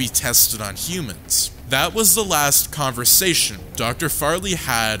safe to be tested on humans. That was the last conversation Dr. Farley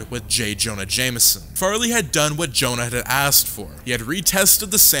had with J. Jonah Jameson. Farley had done what Jonah had asked for. He had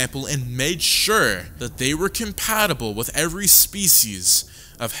retested the sample and made sure that they were compatible with every species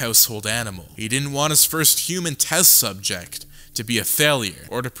of household animal. He didn't want his first human test subject to be a failure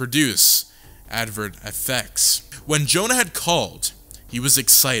or to produce adverse effects. When Jonah had called, he was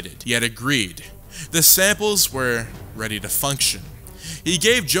excited. He had agreed. The samples were ready to function. He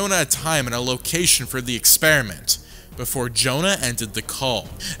gave Jonah a time and a location for the experiment before Jonah ended the call.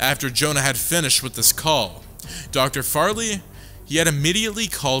 After Jonah had finished with this call, Dr. Farley, he had immediately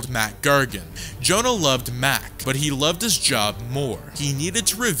called Mac Gargan. Jonah loved Mac, but he loved his job more. He needed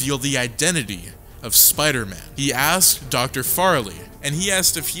to reveal the identity of Spider-Man. He asked Dr. Farley, and he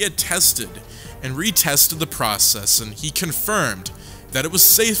asked if he had tested and retested the process, and he confirmed that it was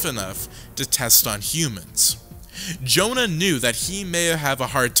safe enough to test on humans. Jonah knew that he may have a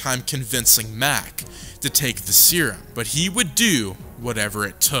hard time convincing Mac to take the serum, but he would do whatever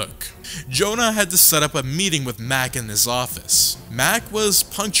it took. Jonah had to set up a meeting with Mac in his office. Mac was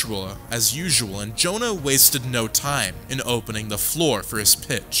punctual as usual, and Jonah wasted no time in opening the floor for his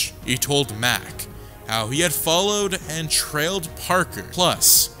pitch. He told Mac how he had followed and trailed Parker,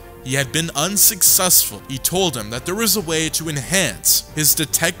 plus he had been unsuccessful. He told him that there was a way to enhance his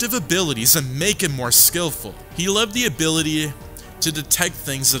detective abilities and make him more skillful. He loved the ability to detect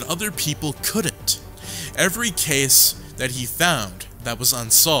things that other people couldn't. Every case that he found that was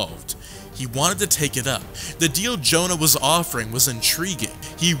unsolved, He wanted to take it up. The deal Jonah was offering was intriguing.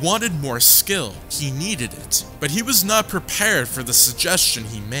 He wanted more skill. He needed it. But he was not prepared for the suggestion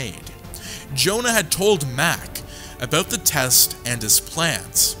he made. Jonah had told Mac about the test and his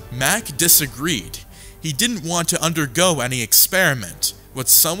plans. Mac disagreed. He didn't want to undergo any experiment with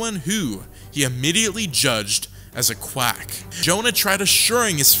someone who he immediately judged as a quack. Jonah tried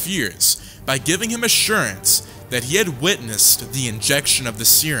assuring his fears by giving him assurance that he had witnessed the injection of the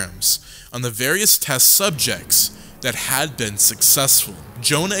serums on the various test subjects that had been successful.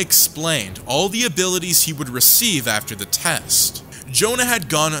 Jonah explained all the abilities he would receive after the test. Jonah had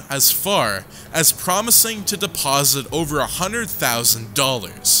gone as far as promising to deposit over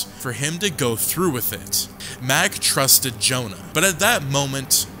 $100,000 for him to go through with it. Mac trusted Jonah, but at that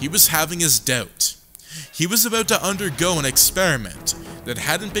moment, he was having his doubt. He was about to undergo an experiment that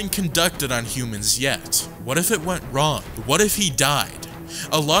hadn't been conducted on humans yet. What if it went wrong? What if he died?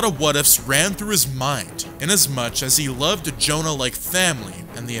 A lot of what-ifs ran through his mind. Inasmuch as he loved Jonah like family,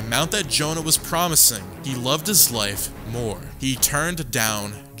 and the amount that Jonah was promising, he loved his life more. He turned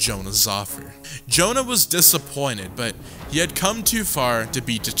down Jonah's offer. Jonah was disappointed, but he had come too far to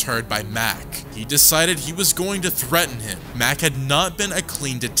be deterred by Mac. He decided he was going to threaten him. Mac had not been a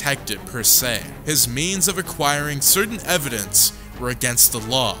clean detective per se. His means of acquiring certain evidence were against the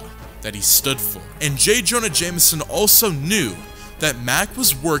law that he stood for. And J. Jonah Jameson also knew that Mac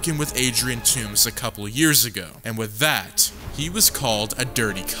was working with Adrian Toombs a couple years ago, and with that, he was called a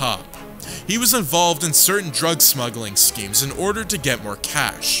dirty cop. He was involved in certain drug smuggling schemes in order to get more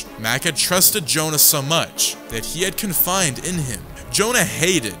cash. Mac had trusted Jonah so much that he had confided in him. Jonah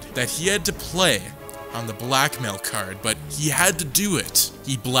hated that he had to play on the blackmail card, but he had to do it.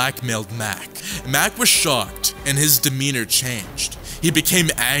 He blackmailed Mac. Mac was shocked, and his demeanor changed. He became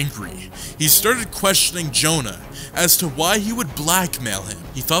angry. He started questioning Jonah as to why he would blackmail him.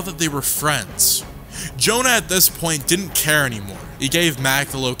 He thought that they were friends. Jonah at this point didn't care anymore. He gave Mac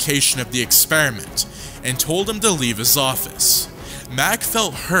the location of the experiment and told him to leave his office. Mac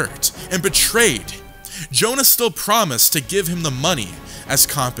felt hurt and betrayed. Jonah still promised to give him the money as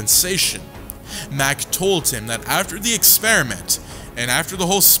compensation. Mac told him that after the experiment and after the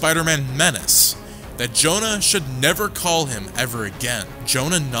whole Spider-Man menace, that Jonah should never call him ever again.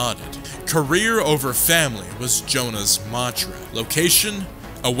 Jonah nodded. Career over family was Jonah's mantra. Location,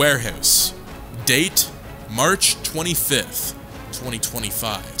 a warehouse. Date, March 25th,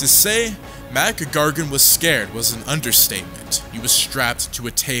 2025. To say Mac Gargan was scared was an understatement. He was strapped to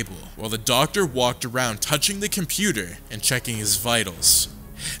a table, while the doctor walked around touching the computer and checking his vitals.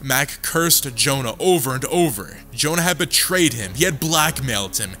 Mac cursed Jonah over and over. Jonah had betrayed him, he had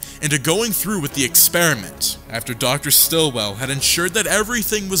blackmailed him into going through with the experiment. After Dr. Stillwell had ensured that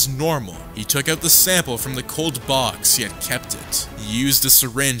everything was normal, he took out the sample from the cold box he had kept it. He used a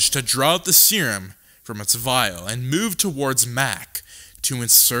syringe to draw out the serum from its vial and moved towards Mac to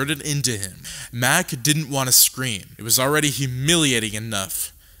insert it into him. Mac didn't want to scream. It was already humiliating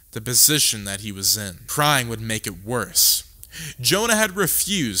enough, the position that he was in. Crying would make it worse. Jonah had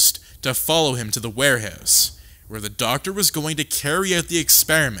refused to follow him to the warehouse, where the doctor was going to carry out the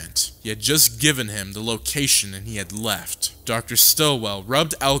experiment. He had just given him the location and he had left. Dr. Stillwell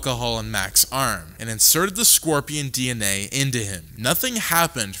rubbed alcohol on Mac's arm and inserted the scorpion DNA into him. Nothing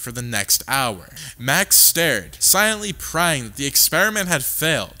happened for the next hour. Mac stared, silently praying that the experiment had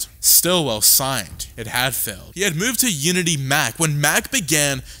failed. Stillwell signed. It had failed. He had moved to Unity Mac when Mac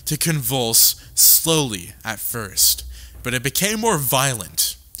began to convulse slowly at first, but it became more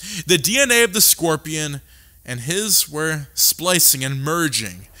violent. The DNA of the scorpion and his were splicing and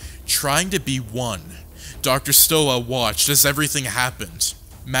merging, trying to be one. Dr. Stillwell watched as everything happened.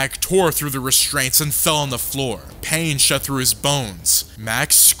 Mac tore through the restraints and fell on the floor. Pain shot through his bones.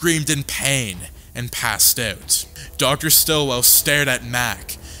 Mac screamed in pain and passed out. Dr. Stillwell stared at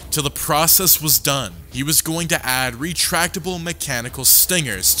Mac till the process was done. He was going to add retractable mechanical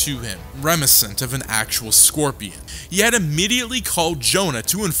stingers to him, reminiscent of an actual scorpion. He had immediately called Jonah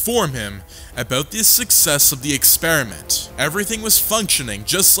to inform him about the success of the experiment. Everything was functioning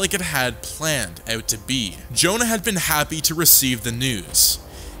just like it had planned out to be. Jonah had been happy to receive the news.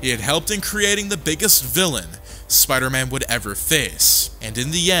 He had helped in creating the biggest villain Spider-Man would ever face, and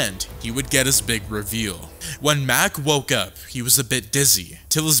in the end, he would get his big reveal. When Mac woke up, he was a bit dizzy,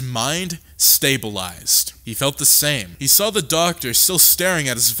 till his mind stabilized. He felt the same. He saw the doctor still staring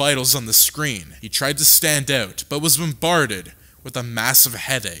at his vitals on the screen. He tried to stand out, but was bombarded with a massive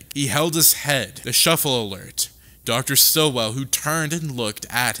headache. He held his head. The shuffle alert. Dr. Stillwell, who turned and looked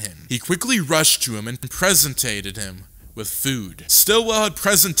at him. He quickly rushed to him and presented him with food. Stillwell had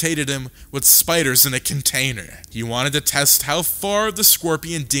presented him with spiders in a container. He wanted to test how far the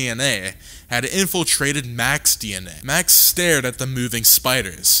scorpion DNA had infiltrated Mac's DNA. Mac stared at the moving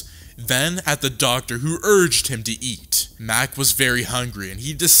spiders, then at the doctor who urged him to eat. Mac was very hungry, and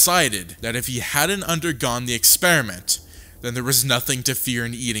he decided that if he hadn't undergone the experiment, then there was nothing to fear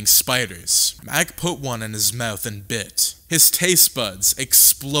in eating spiders. Mac put one in his mouth and bit. His taste buds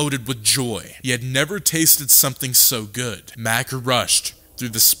exploded with joy. He had never tasted something so good. Mac rushed through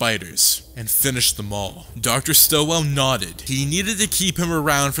the spiders and finished them all. Dr. Stillwell nodded. He needed to keep him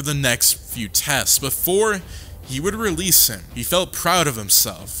around for the next few tests before he would release him. He felt proud of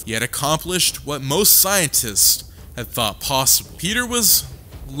himself. He had accomplished what most scientists had thought possible. Peter was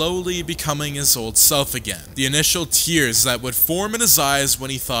slowly becoming his old self again. The initial tears that would form in his eyes when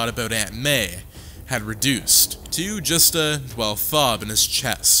he thought about Aunt May had reduced to just a, throb in his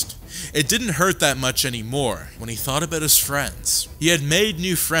chest. It didn't hurt that much anymore when he thought about his friends. He had made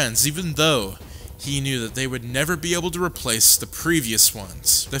new friends even though he knew that they would never be able to replace the previous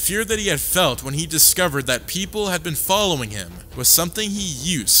ones. The fear that he had felt when he discovered that people had been following him was something he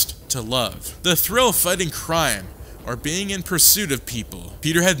used to love. The thrill of fighting crime or being in pursuit of people.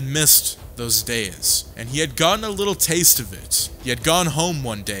 Peter had missed those days, and he had gotten a little taste of it. He had gone home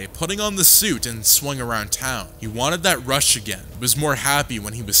one day, putting on the suit and swung around town. He wanted that rush again. He was more happy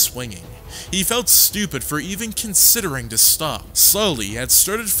when he was swinging. He felt stupid for even considering to stop. Slowly, he had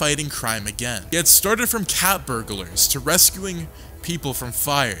started fighting crime again. He had started from cat burglars to rescuing people from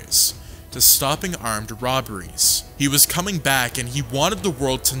fires to stopping armed robberies. He was coming back, and he wanted the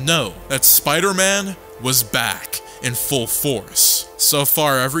world to know that Spider-Man was back in full force. So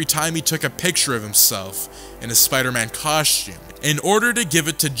far, every time he took a picture of himself in a Spider-Man costume, in order to give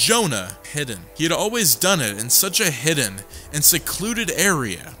it to Jonah, hidden. He had always done it in such a hidden and secluded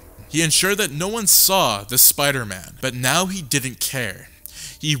area. He ensured that no one saw the Spider-Man, but now he didn't care.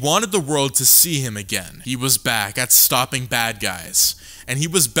 He wanted the world to see him again. He was back at stopping bad guys, and he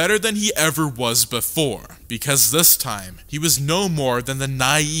was better than he ever was before, because this time, he was no more than the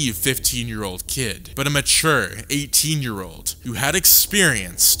naive 15-year-old kid, but a mature 18-year-old who had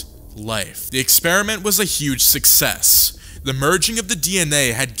experienced life. The experiment was a huge success. The merging of the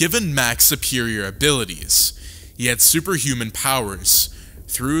DNA had given Mac superior abilities. He had superhuman powers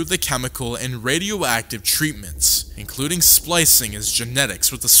through the chemical and radioactive treatments, including splicing his genetics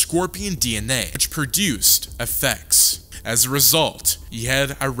with the scorpion DNA, which produced effects. As a result, he had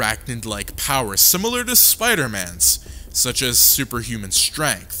arachnid-like powers similar to Spider-Man's, such as superhuman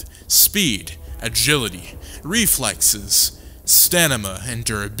strength, speed, agility, reflexes, stamina, and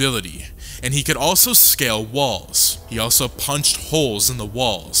durability, and he could also scale walls. He also punched holes in the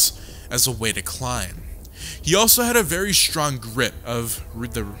walls as a way to climb. He also had a very strong grip of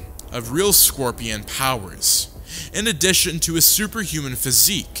real scorpion powers. In addition to his superhuman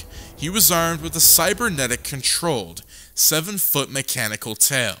physique, he was armed with a cybernetic-controlled 7-foot mechanical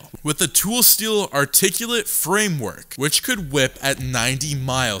tail, with a tool steel articulate framework which could whip at 90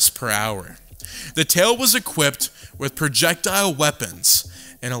 miles per hour. The tail was equipped with projectile weapons,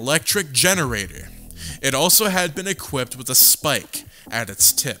 an electric generator. It also had been equipped with a spike at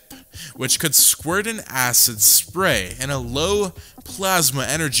its tip, which could squirt an acid spray and a low plasma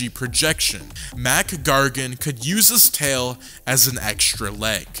energy projection. Mac Gargan could use his tail as an extra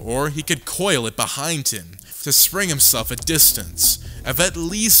leg, or he could coil it behind him to spring himself a distance of at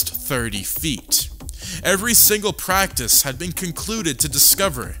least 30 feet. Every single practice had been concluded to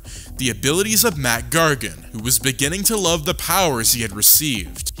discover the abilities of Mac Gargan, who was beginning to love the powers he had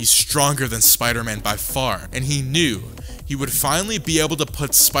received. He's stronger than Spider-Man by far, and he knew he would finally be able to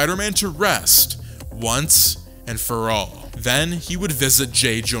put Spider-Man to rest once and for all. Then he would visit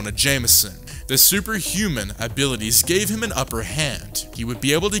J. Jonah Jameson. The superhuman abilities gave him an upper hand. He would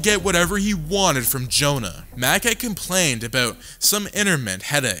be able to get whatever he wanted from Jonah. Mac had complained about some intermittent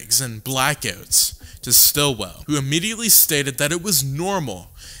headaches and blackouts to Stillwell, who immediately stated that it was normal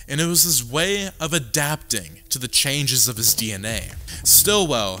and it was his way of adapting to the changes of his DNA.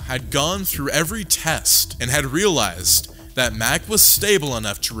 Stillwell had gone through every test and had realized that Mac was stable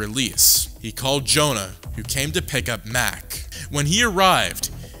enough to release. He called Jonah, who came to pick up Mac. When he arrived,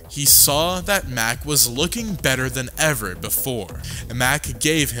 he saw that Mac was looking better than ever before. Mac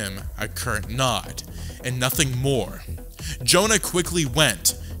gave him a curt nod, and nothing more. Jonah quickly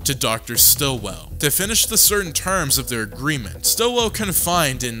went to Dr. Stillwell to finish the certain terms of their agreement. Stillwell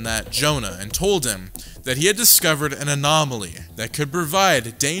confided in that Jonah and told him that he had discovered an anomaly that could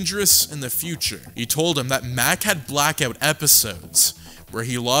provide dangerous in the future. He told him that Mac had blackout episodes where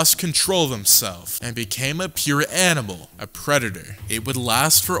he lost control of himself and became a pure animal, a predator. It would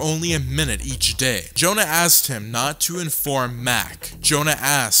last for only a minute each day. Jonah asked him not to inform Mac. Jonah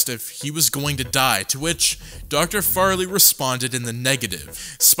asked if he was going to die, to which Dr. Farley responded in the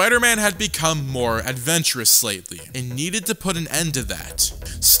negative. Spider-Man had become more adventurous lately and needed to put an end to that.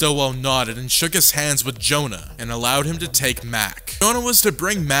 Stillwell nodded and shook his hands with Jonah and allowed him to take Mac. Jonah was to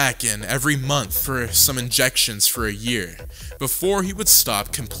bring Mac in every month for some injections for a year, before he would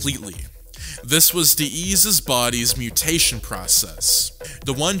stop completely. This was to ease his body's mutation process.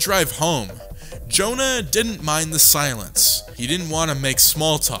 The one drive home, Jonah didn't mind the silence. He didn't want to make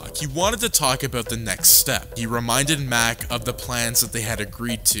small talk. He wanted to talk about the next step. He reminded Mac of the plans that they had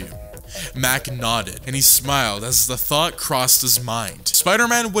agreed to. Mac nodded, and he smiled as the thought crossed his mind.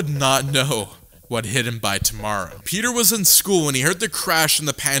 Spider-Man would not know what hit him by tomorrow. Peter was in school when he heard the crash and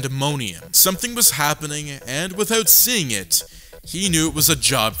the pandemonium. Something was happening, and without seeing it, he knew it was a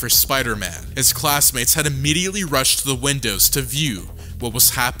job for Spider-Man. His classmates had immediately rushed to the windows to view what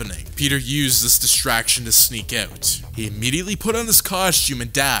was happening. Peter used this distraction to sneak out. He immediately put on his costume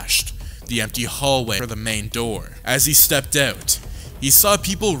and dashed the empty hallway for the main door. As he stepped out, he saw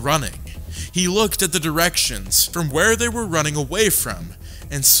people running. He looked at the directions from where they were running away from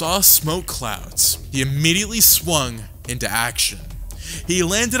and saw smoke clouds. He immediately swung into action. He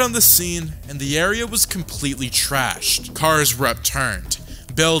landed on the scene and the area was completely trashed. Cars were upturned,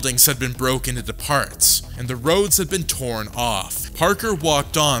 buildings had been broken into parts, and the roads had been torn off. Parker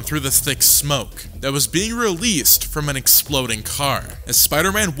walked on through the thick smoke that was being released from an exploding car. As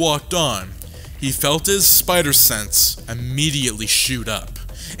Spider-Man walked on, he felt his spider sense immediately shoot up,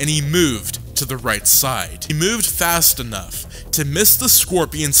 and he moved to the right side. He moved fast enough to miss the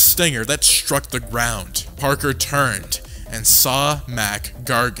scorpion stinger that struck the ground. Parker turned and saw Mac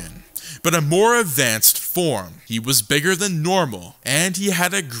Gargan, but a more advanced form. He was bigger than normal, and he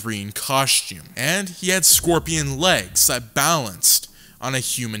had a green costume, and he had scorpion legs that balanced on a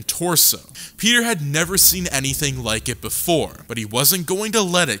human torso. Peter had never seen anything like it before, but he wasn't going to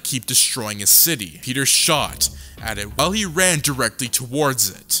let it keep destroying his city. Peter shot at it while he ran directly towards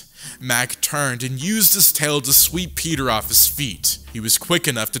it. Mac turned and used his tail to sweep Peter off his feet. He was quick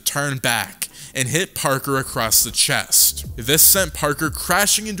enough to turn back and hit Parker across the chest. This sent Parker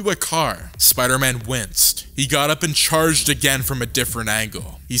crashing into a car. Spider-Man winced. He got up and charged again from a different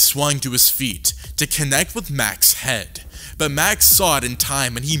angle. He swung to his feet to connect with Mac's head, but Mac saw it in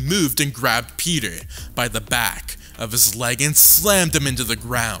time and he moved and grabbed Peter by the back of his leg and slammed him into the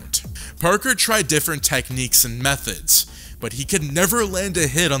ground. Parker tried different techniques and methods, but he could never land a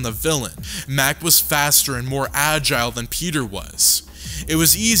hit on the villain. Mac was faster and more agile than Peter was. It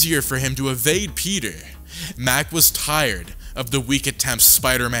was easier for him to evade Peter. Mac was tired of the weak attempts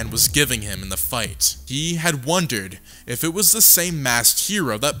Spider-Man was giving him in the fight. He had wondered if it was the same masked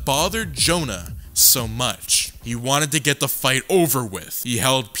hero that bothered Jonah so much. He wanted to get the fight over with. He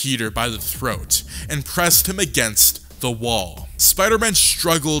held Peter by the throat and pressed him against the wall. Spider-Man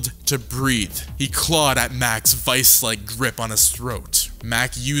struggled to breathe. He clawed at Mac's vice-like grip on his throat.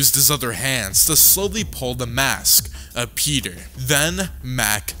 Mac used his other hands to slowly pull the mask of Peter. Then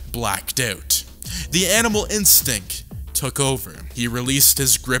Mac blacked out. The animal instinct took over. He released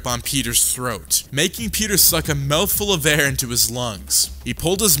his grip on Peter's throat, making Peter suck a mouthful of air into his lungs. He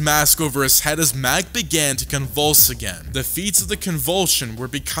pulled his mask over his head as Mac began to convulse again. The feats of the convulsion were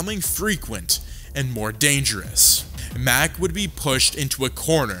becoming frequent and more dangerous. Mac would be pushed into a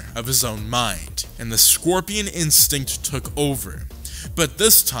corner of his own mind, and the scorpion instinct took over. But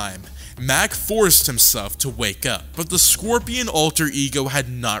this time, Mac forced himself to wake up, but the scorpion alter ego had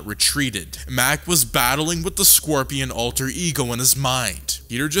not retreated. Mac was battling with the scorpion alter ego in his mind.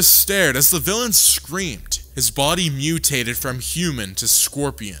 Peter just stared as the villain screamed. His body mutated from human to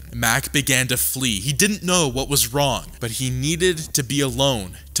scorpion. Mac began to flee. He didn't know what was wrong, but he needed to be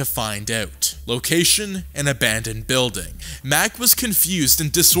alone to find out. Location: an abandoned building. Mac was confused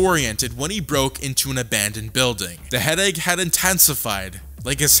and disoriented when he broke into an abandoned building. The headache had intensified,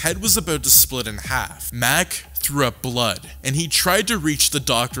 like his head was about to split in half. Mac threw up blood, and he tried to reach the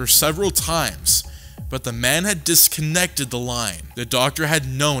doctor several times, but the man had disconnected the line. The doctor had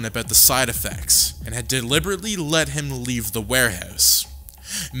known about the side effects, and had deliberately let him leave the warehouse.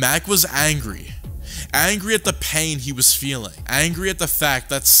 Mac was angry. Angry at the pain he was feeling. Angry at the fact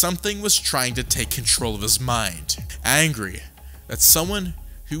that something was trying to take control of his mind. Angry that someone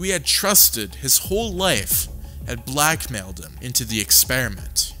who he had trusted his whole life had blackmailed him into the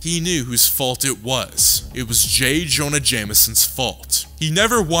experiment. He knew whose fault it was. It was J. Jonah Jameson's fault. He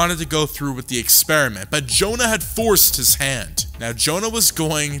never wanted to go through with the experiment, but Jonah had forced his hand. Now Jonah was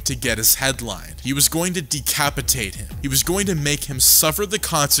going to get his headline. He was going to decapitate him. He was going to make him suffer the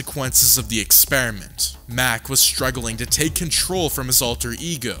consequences of the experiment. Mac was struggling to take control from his alter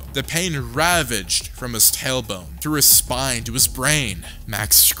ego. The pain ravaged from his tailbone, through his spine to his brain.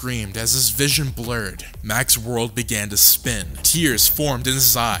 Mac screamed as his vision blurred. Mac's world began to spin. Tears formed in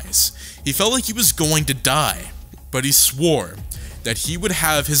his eyes. He felt like he was going to die, but he swore that he would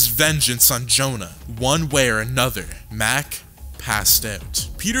have his vengeance on Jonah, one way or another. Mac passed out.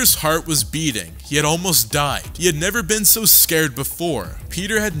 Peter's heart was beating. He had almost died. He had never been so scared before.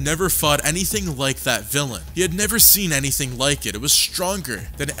 Peter had never fought anything like that villain. He had never seen anything like it. It was stronger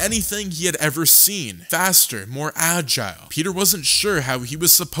than anything he had ever seen. Faster, more agile. Peter wasn't sure how he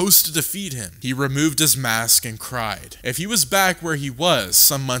was supposed to defeat him. He removed his mask and cried. If he was back where he was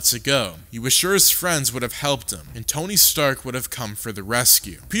some months ago, he was sure his friends would have helped him, and Tony Stark would have come for the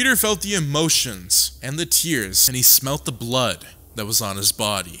rescue. Peter felt the emotions and the tears, and he smelt the blood that was on his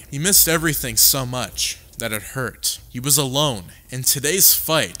body. He missed everything so much that it hurt. He was alone, and today's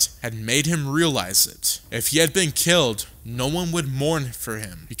fight had made him realize it. If he had been killed, no one would mourn for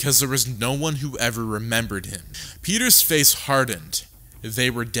him, because there was no one who ever remembered him. Peter's face hardened. They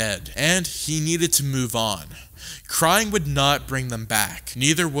were dead, and he needed to move on. Crying would not bring them back,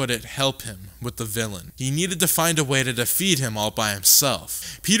 neither would it help him with the villain. He needed to find a way to defeat him all by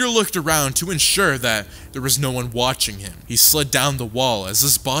himself. Peter looked around to ensure that there was no one watching him. He slid down the wall as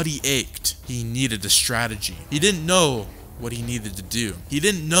his body ached. He needed a strategy. He didn't know what he needed to do. He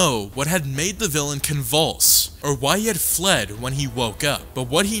didn't know what had made the villain convulse, or why he had fled when he woke up. But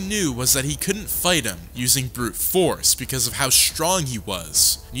what he knew was that he couldn't fight him using brute force because of how strong he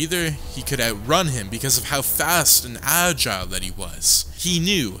was. Neither he could outrun him because of how fast and agile that he was. He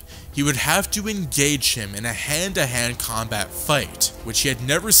knew he would have to engage him in a hand-to-hand combat fight, which he had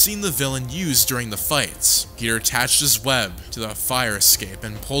never seen the villain use during the fights. Peter attached his web to the fire escape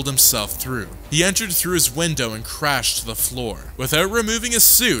and pulled himself through. He entered through his window and crashed to the floor. Without removing his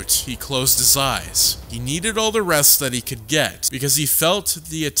suit, he closed his eyes. He needed all the rest that he could get, because he felt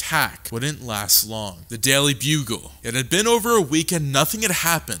the attack wouldn't last long. The Daily Bugle. It had been over a week and nothing had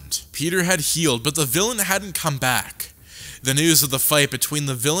happened. Peter had healed, but the villain hadn't come back. The news of the fight between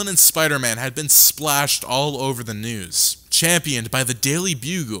the villain and Spider-Man had been splashed all over the news, championed by the Daily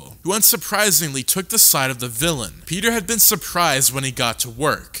Bugle, who unsurprisingly took the side of the villain. Peter had been surprised when he got to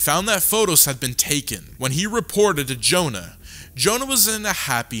work, found that photos had been taken. When he reported to Jonah, Jonah was in a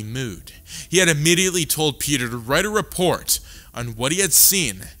happy mood. He had immediately told Peter to write a report on what he had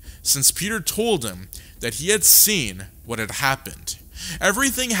seen, since Peter told him that he had seen what had happened.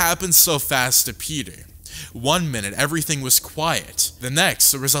 Everything happened so fast to Peter. One minute, everything was quiet. The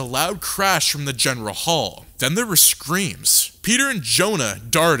next, there was a loud crash from the general hall. Then there were screams. Peter and Jonah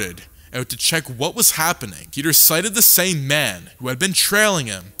darted out to check what was happening. Peter sighted the same man who had been trailing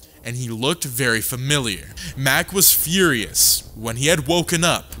him, and he looked very familiar. Mac was furious. When he had woken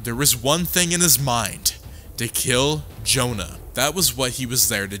up, there was one thing in his mind: to kill Jonah. That was what he was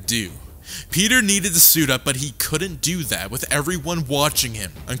there to do. Peter needed to suit up, but he couldn't do that with everyone watching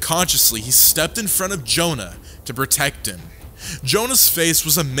him. Unconsciously, he stepped in front of Jonah to protect him. Jonah's face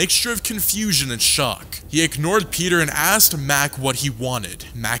was a mixture of confusion and shock. He ignored Peter and asked Mac what he wanted.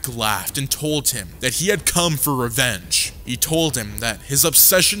 Mac laughed and told him that he had come for revenge. He told him that his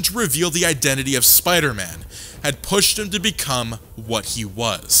obsession to reveal the identity of Spider-Man had pushed him to become what he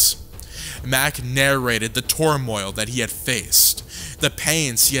was. Mac narrated the turmoil that he had faced, the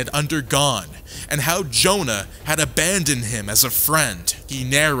pains he had undergone, and how Jonah had abandoned him as a friend. He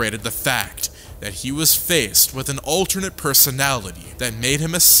narrated the fact that he was faced with an alternate personality that made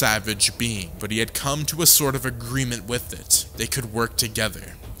him a savage being, but he had come to a sort of agreement with it. They could work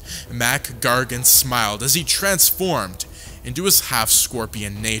together. Mac Gargan smiled as he transformed into his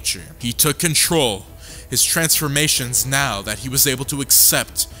half-scorpion nature. He took control, his transformations now that he was able to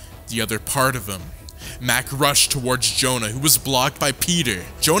accept the other part of him. Mac rushed towards Jonah, who was blocked by Peter.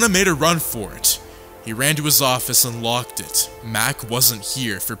 Jonah made a run for it. He ran to his office and locked it. Mac wasn't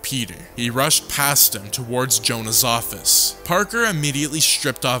here for Peter. He rushed past him towards Jonah's office. Parker immediately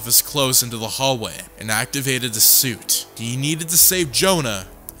stripped off his clothes into the hallway and activated the suit. He needed to save Jonah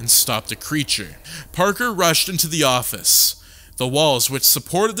and stop the creature. Parker rushed into the office. The walls which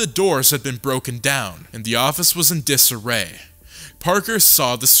supported the doors had been broken down, and the office was in disarray. Parker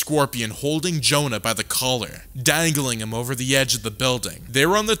saw the Scorpion holding Jonah by the collar, dangling him over the edge of the building. They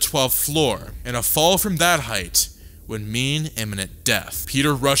were on the 12th floor, and a fall from that height would mean imminent death.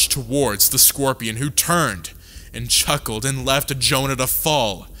 Peter rushed towards the Scorpion, who turned and chuckled and left Jonah to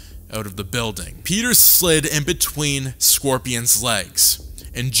fall out of the building. Peter slid in between Scorpion's legs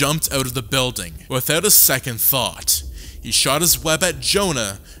and jumped out of the building without a second thought. He shot his web at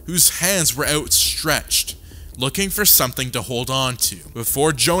Jonah, whose hands were outstretched, looking for something to hold on to.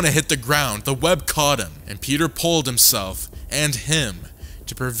 Before Jonah hit the ground, the web caught him, and Peter pulled himself and him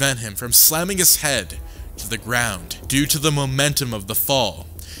to prevent him from slamming his head to the ground. Due to the momentum of the fall,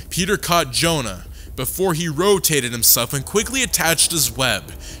 Peter caught Jonah before he rotated himself and quickly attached his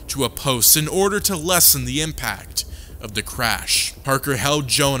web to a post in order to lessen the impact of the crash. Parker held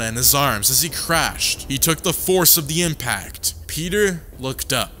Jonah in his arms as he crashed. He took the force of the impact. Peter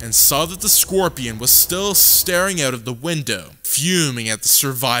looked up and saw that the scorpion was still staring out of the window, fuming at the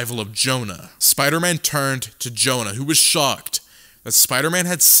survival of Jonah. Spider-Man turned to Jonah, who was shocked that Spider-Man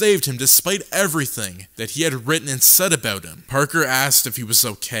had saved him despite everything that he had written and said about him. Parker asked if he was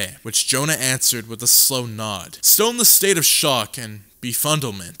okay, which Jonah answered with a slow nod. Still in the state of shock and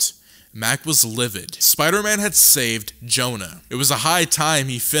befuddlement, Mac was livid. Spider-Man had saved Jonah. It was a high time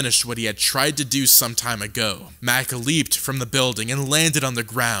he finished what he had tried to do some time ago. Mac leaped from the building and landed on the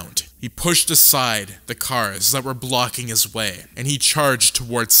ground. He pushed aside the cars that were blocking his way, and he charged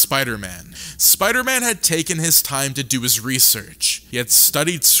towards Spider-Man. Spider-Man had taken his time to do his research. He had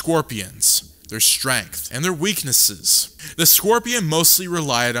studied scorpions, their strength, and their weaknesses. The scorpion mostly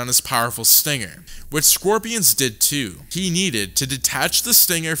relied on his powerful stinger, which scorpions did too. He needed to detach the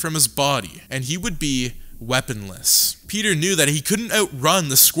stinger from his body, and he would be weaponless. Peter knew that he couldn't outrun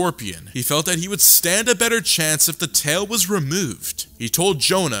the scorpion. He felt that he would stand a better chance if the tail was removed. He told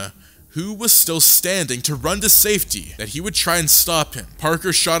Jonah, who was still standing, to run to safety, that he would try and stop him.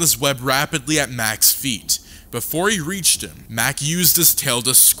 Parker shot his web rapidly at Mac's feet. Before he reached him, Mac used his tail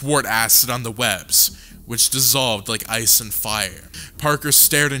to squirt acid on the webs, which dissolved like ice and fire. Parker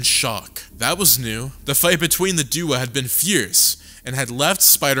stared in shock. That was new. The fight between the duo had been fierce, and had left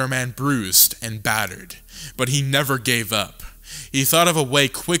Spider-Man bruised and battered. But he never gave up. He thought of a way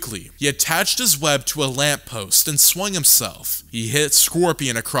quickly. He attached his web to a lamppost and swung himself. He hit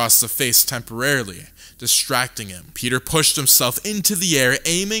Scorpion across the face temporarily, distracting him. Peter pushed himself into the air,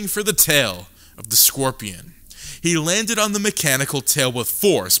 aiming for the tail of the scorpion. He landed on the mechanical tail with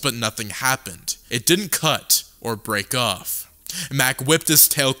force, but nothing happened. It didn't cut or break off. Mac whipped his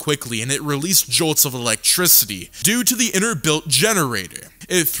tail quickly, and it released jolts of electricity due to the inner-built generator.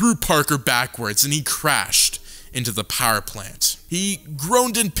 It threw Parker backwards, and he crashed into the power plant. He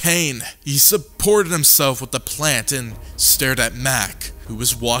groaned in pain. He supported himself with the plant and stared at Mac, who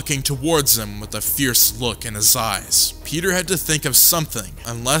was walking towards him with a fierce look in his eyes. Peter had to think of something,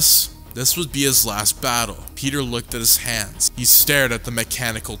 unless this would be his last battle. Peter looked at his hands. He stared at the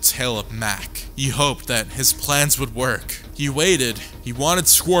mechanical tail of Mac. He hoped that his plans would work. He waited. He wanted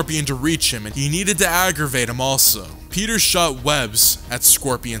Scorpion to reach him, and he needed to aggravate him also. Peter shot webs at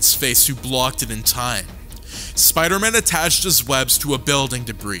Scorpion's face, who blocked it in time. Spider-Man attached his webs to a building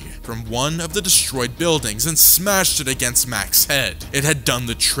debris from one of the destroyed buildings and smashed it against Mac's head. It had done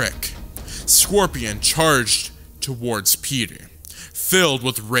the trick. Scorpion charged towards Peter. Filled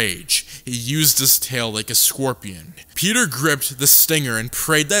with rage, he used his tail like a scorpion. Peter gripped the stinger and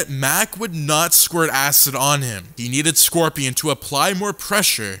prayed that Mac would not squirt acid on him. He needed Scorpion to apply more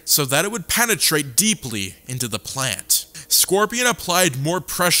pressure so that it would penetrate deeply into the plant. Scorpion applied more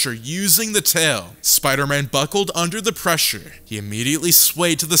pressure using the tail. Spider-Man buckled under the pressure. He immediately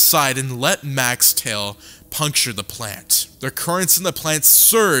swayed to the side and let Mac's tail puncture the plant. The currents in the plant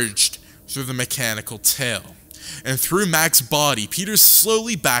surged through the mechanical tail, and through Mac's body, Peter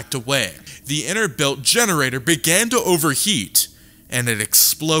slowly backed away. The inner-built generator began to overheat, and it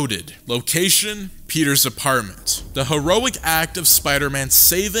exploded. Location: Peter's apartment. The heroic act of Spider-Man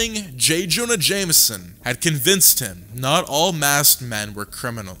saving J. Jonah Jameson had convinced him not all masked men were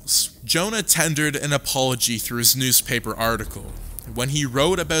criminals. Jonah tendered an apology through his newspaper article. When he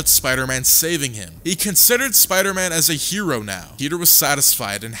wrote about Spider-Man saving him, he considered Spider-Man as a hero now. Peter was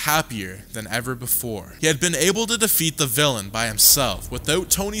satisfied and happier than ever before. He had been able to defeat the villain by himself without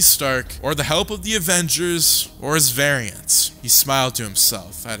Tony Stark or the help of the Avengers or his variants. He smiled to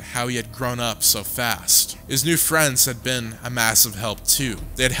himself at how he had grown up so fast. His new friends had been a massive help too.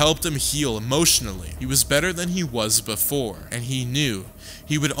 They had helped him heal emotionally. He was better than he was before, and he knew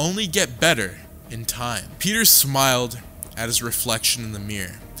he would only get better in time. Peter smiled at his reflection in the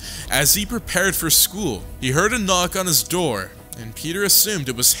mirror. As he prepared for school, he heard a knock on his door, and Peter assumed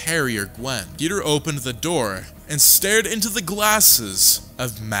it was Harry or Gwen. Peter opened the door and stared into the glasses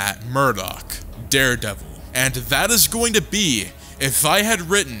of Matt Murdock, Daredevil. And that is going to be If I Had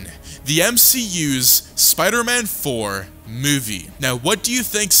Written, the MCU's Spider-Man 4 movie. Now, what do you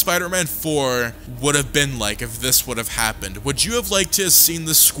think Spider-Man 4 would have been like if this would have happened? Would you have liked to have seen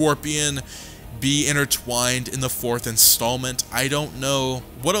the Scorpion be intertwined in the 4th installment. I don't know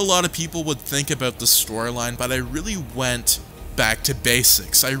what a lot of people would think about the storyline, but I really went back to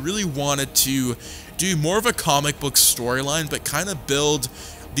basics. I really wanted to do more of a comic book storyline, but kind of build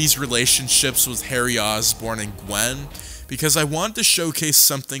these relationships with Harry Osborn and Gwen, because I wanted to showcase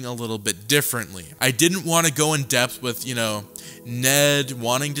something a little bit differently. I didn't want to go in depth with, Ned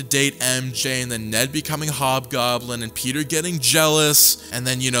wanting to date MJ, and then Ned becoming Hobgoblin, and Peter getting jealous, and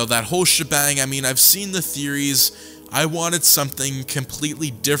then, that whole shebang. I mean, I've seen the theories. I wanted something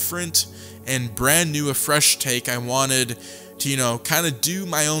completely different and brand new, a fresh take. I wanted to, kind of do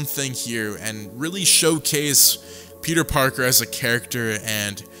my own thing here and really showcase Peter Parker as a character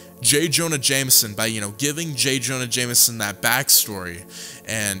and J. Jonah Jameson by, giving J. Jonah Jameson that backstory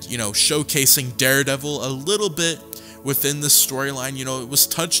and, showcasing Daredevil a little bit within the storyline. It was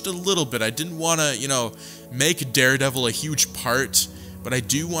touched a little bit. I didn't want to, make Daredevil a huge part, but I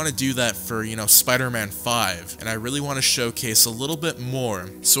do want to do that for, Spider-Man 5, and I really want to showcase a little bit more.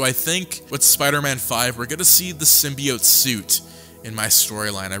 So I think with Spider-Man 5, we're going to see the symbiote suit in my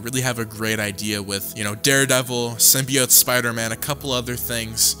storyline. I really have a great idea with, Daredevil, symbiote Spider-Man, a couple other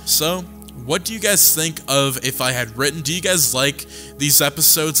things. So what do you guys think of If I Had Written? Do you guys like these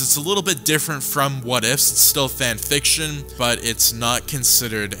episodes? It's a little bit different from What Ifs. It's still fan fiction, but it's not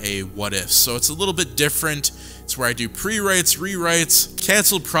considered a what if. So it's a little bit different. It's where I do pre-writes, rewrites,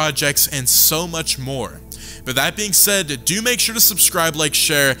 canceled projects, and so much more. But that being said, do make sure to subscribe, like,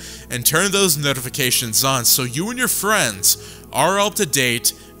 share, and turn those notifications on so you and your friends are up to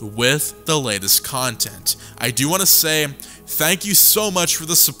date with the latest content. I do want to say thank you so much for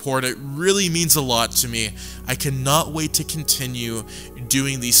the support. It really means a lot to me. I cannot wait to continue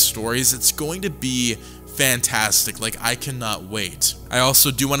doing these stories. It's going to be fantastic. I cannot wait. I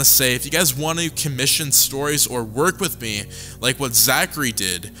also do want to say, if you guys want to commission stories or work with me, like what Zachary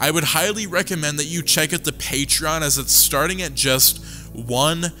did, I would highly recommend that you check out the Patreon, as it's starting at just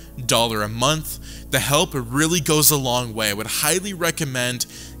 $1 a month. The help really goes a long way. I would highly recommend.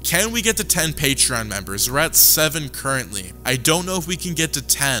 Can we get to 10 Patreon members? We're at 7 currently. I don't know if we can get to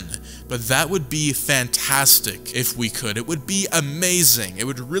 10, but that would be fantastic if we could. It would be amazing. It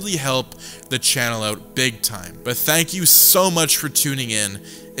would really help the channel out big time. But thank you so much for tuning in.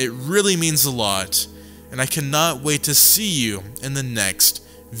 It really means a lot, and I cannot wait to see you in the next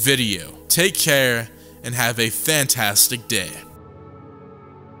video. Take care and have a fantastic day.